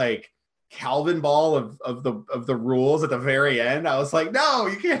complete like Calvin ball of the rules at the very end, I was like, no,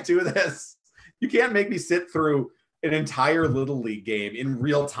 you can't do this. You can't make me sit through an entire Little League game in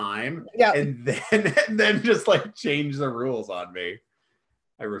real time and then just like change the rules on me.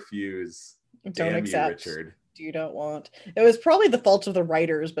 I refuse. Don't accept. You, Richard. do not want. It was probably the fault of the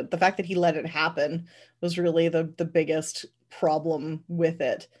writers, but the fact that he let it happen was really the biggest problem with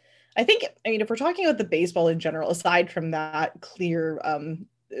it. I think, I mean, if we're talking about the baseball in general, aside from that clear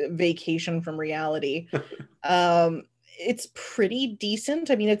vacation from reality, it's pretty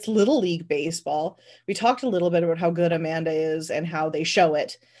decent. I mean, it's Little League baseball. We talked a little bit about how good Amanda is and how they show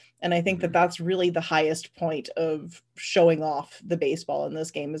it. And I think that that's really the highest point of showing off the baseball in this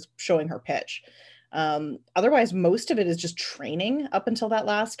game, is showing her pitch. Otherwise, most of it is just training up until that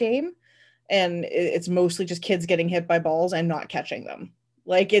last game. And it's mostly just kids getting hit by balls and not catching them.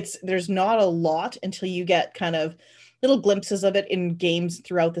 Like, there's not a lot until you get kind of little glimpses of it in games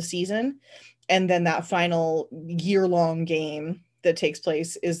throughout the season. And then that final year-long game that takes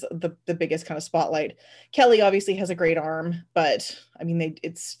place is the biggest kind of spotlight. Kelly obviously has a great arm, but I mean,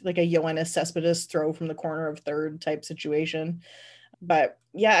 it's like a Yoenis Cespedes throw from the corner of third type situation. But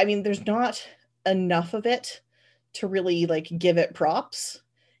yeah, I mean, there's not enough of it to really like give it props.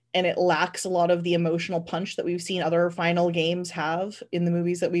 And it lacks a lot of the emotional punch that we've seen other final games have in the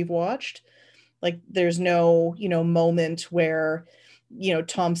movies that we've watched. Like, there's no, moment where,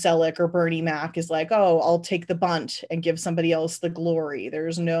 Tom Selleck or Bernie Mac is like, oh, I'll take the bunt and give somebody else the glory.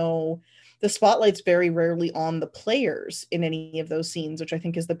 The spotlight's very rarely on the players in any of those scenes, which I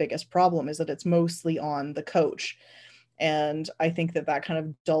think is the biggest problem, is that it's mostly on the coach. And I think that kind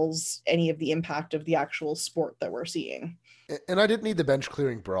of dulls any of the impact of the actual sport that we're seeing. And I didn't need the bench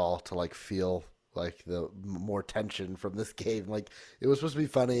clearing brawl to like feel like the more tension from this game. Like, it was supposed to be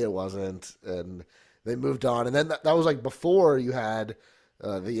funny, it wasn't, and they moved on. And then that was like before you had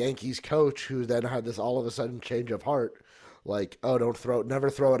the Yankees coach, who then had this all of a sudden change of heart, like, oh, never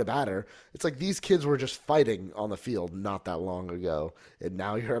throw at a batter. It's like these kids were just fighting on the field not that long ago, and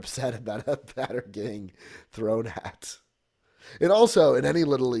now you're upset about a batter getting thrown at. And also, in any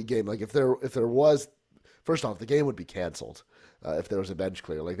Little League game, like if there was, first off, the game would be canceled if there was a bench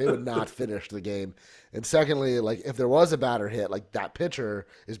clear. Like, they would not finish the game. And secondly, like, if there was a batter hit, like, that pitcher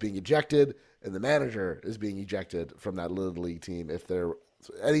is being ejected and the manager is being ejected from that Little League team. If there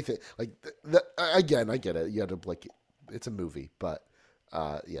anything like again, I get it. You had to, like, it's a movie, but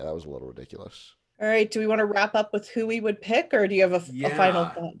yeah, that was a little ridiculous. All right. Do we want to wrap up with who we would pick, or do you have a final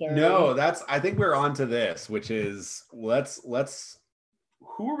thought there? No, I think we're on to this, which is let's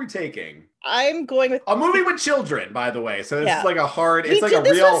who are we taking? I'm going with a movie with children, by the way. So it's like a hard. It's like a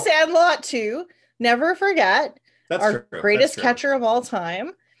real. This was Sandlot 2. Never forget. That's our true. Greatest catcher of all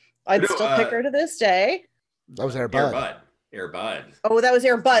time. I'd still pick her to this day. That was Air Bud. Air Bud. Oh, that was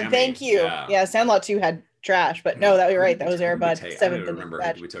Air Bud. Thank you. Yeah, Sandlot 2 had trash, but no, you're right. That was Air Bud. I don't remember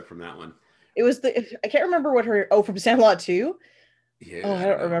who we took from that one. It was I can't remember what her. Oh, from Sandlot 2. Yeah. Oh, I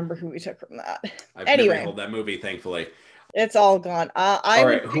don't remember who we took from that. I've never held that movie, thankfully. It's all gone. I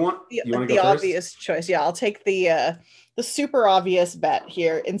would pick the obvious choice. Yeah, I'll take the super obvious bet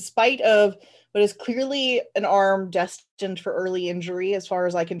here. In spite of what is clearly an arm destined for early injury, as far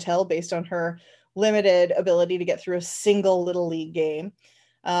as I can tell, based on her limited ability to get through a single Little League game,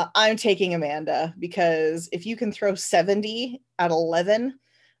 I'm taking Amanda, because if you can throw 70 at 11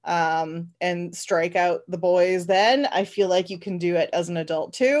 and strike out the boys, then I feel like you can do it as an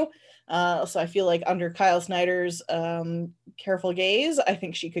adult too. So I feel like under Kyle Snyder's careful gaze, I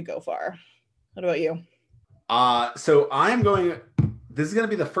think she could go far. What about you? So this is going to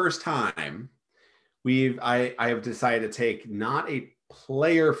be the first time I have decided to take not a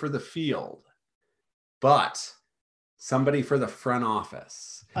player for the field, but somebody for the front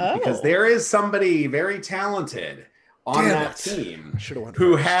office. Oh. Because there is somebody very talented on that team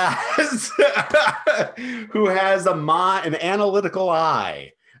who has an analytical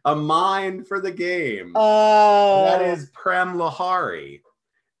eye, a mind for the game. Oh, that is Prem Lahari.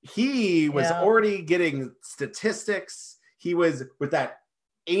 He was already getting statistics. He was with that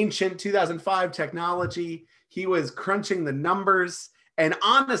ancient 2005 technology. He was crunching the numbers. And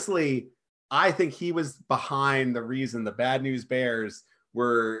honestly, I think he was behind the reason the Bad News Bears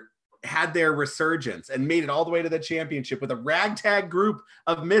had their resurgence and made it all the way to the championship with a ragtag group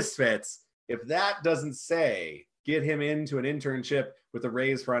of misfits. If that doesn't get him into an internship with the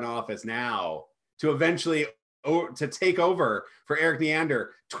Rays front office now to eventually to take over for Erik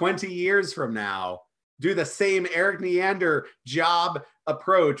Neander 20 years from now, do the same Erik Neander job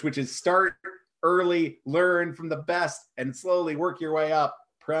approach, which is start early, learn from the best, and slowly work your way up.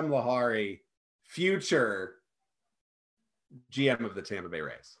 Prem Lahari, future GM of the Tampa Bay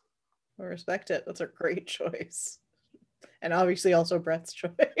Rays. I respect it. That's a great choice. And obviously also Brett's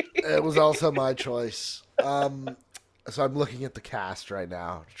choice. It was also my choice. So I'm looking at the cast right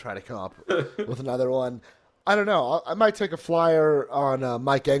now to try to come up with another one. I don't know. I might take a flyer on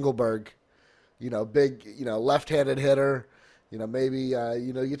Mike Engelberg, big, left-handed hitter. Maybe,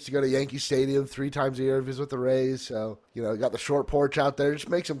 he gets to go to Yankee Stadium 3 times a year, visit with the Rays. So, got the short porch out there. Just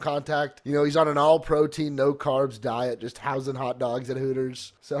make some contact. He's on an all-protein, no-carbs diet, just housing hot dogs at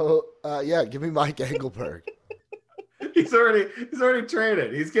Hooters. So, give me Mike Engelberg. He's already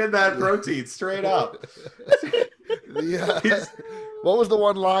traded. He's getting that protein straight up. Yeah. What was the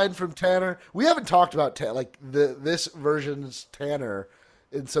one line from Tanner? We haven't talked about this version's Tanner.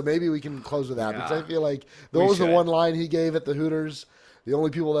 And so maybe we can close with that, because I feel like that was the one line he gave at the Hooters. The only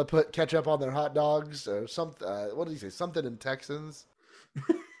people that put ketchup on their hot dogs or something. What did he say? Something in Texans.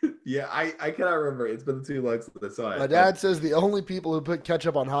 Yeah, I cannot remember. It's been too long since I saw it. My dad says the only people who put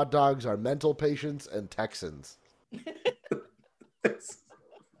ketchup on hot dogs are mental patients and Texans.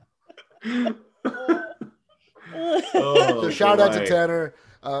 So shout out to Tanner.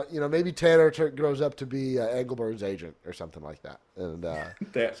 Maybe Tanner grows up to be Engelberg's agent or something like that. And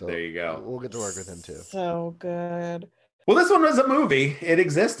there you go. We'll get to work with him too. So good. Well, this one was a movie. It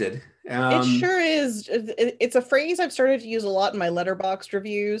existed. It sure is. It's a phrase I've started to use a lot in my Letterboxd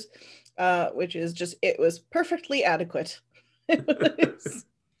reviews, which is just, it was perfectly adequate.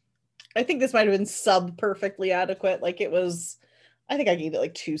 I think this might have been sub-perfectly adequate. Like, it was, I think I gave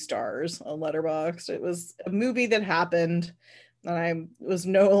it 2 stars on Letterboxd. It was a movie that happened. And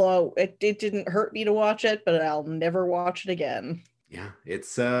it didn't hurt me to watch it, but I'll never watch it again. Yeah,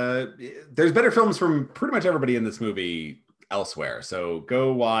 it's there's better films from pretty much everybody in this movie elsewhere. So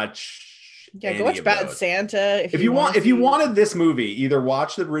go watch. Yeah, go watch Bad Santa if you want. If you wanted this movie, either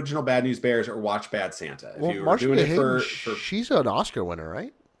watch the original Bad News Bears or watch Bad Santa. If you were doing it for she's an Oscar winner,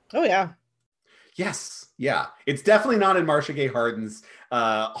 right? Oh yeah. Yes. Yeah. It's definitely not in Marcia Gay Harden's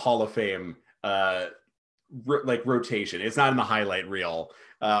Hall of Fame rotation. It's not in the highlight reel.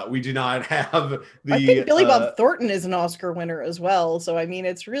 We do not have the. I think Billy Bob Thornton is an Oscar winner as well. So I mean,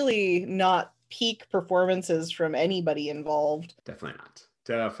 it's really not peak performances from anybody involved. Definitely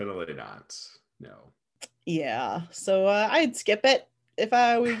not. No. Yeah. So I'd skip it if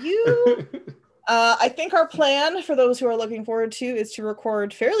I were you. I think our plan, for those who are looking forward to, is to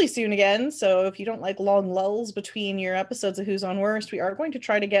record fairly soon again. So if you don't like long lulls between your episodes of Who's on Worst, we are going to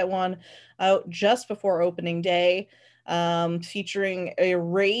try to get one out just before opening day, featuring a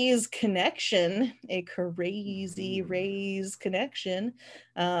Rays connection, a crazy Rays connection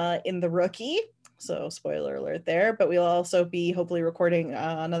in The Rookie. So spoiler alert there, but we'll also be hopefully recording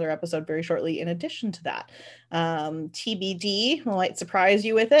another episode very shortly in addition to that. TBD, I might surprise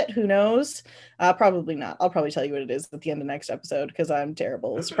you with it. Who knows? Probably not. I'll probably tell you what it is at the end of next episode, because I'm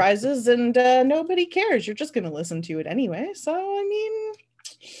terrible with surprises and nobody cares. You're just going to listen to it anyway. So, I mean,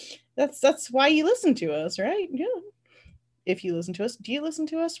 that's why you listen to us, right? Yeah. If you listen to us, do you listen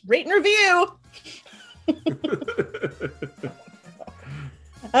to us? Rate and review!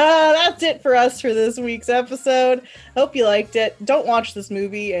 That's it for us for this week's episode. Hope you liked it. Don't watch this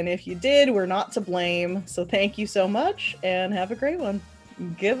movie, and if you did, we're not to blame. So thank you so much, and have a great one.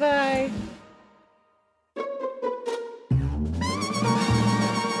 Goodbye.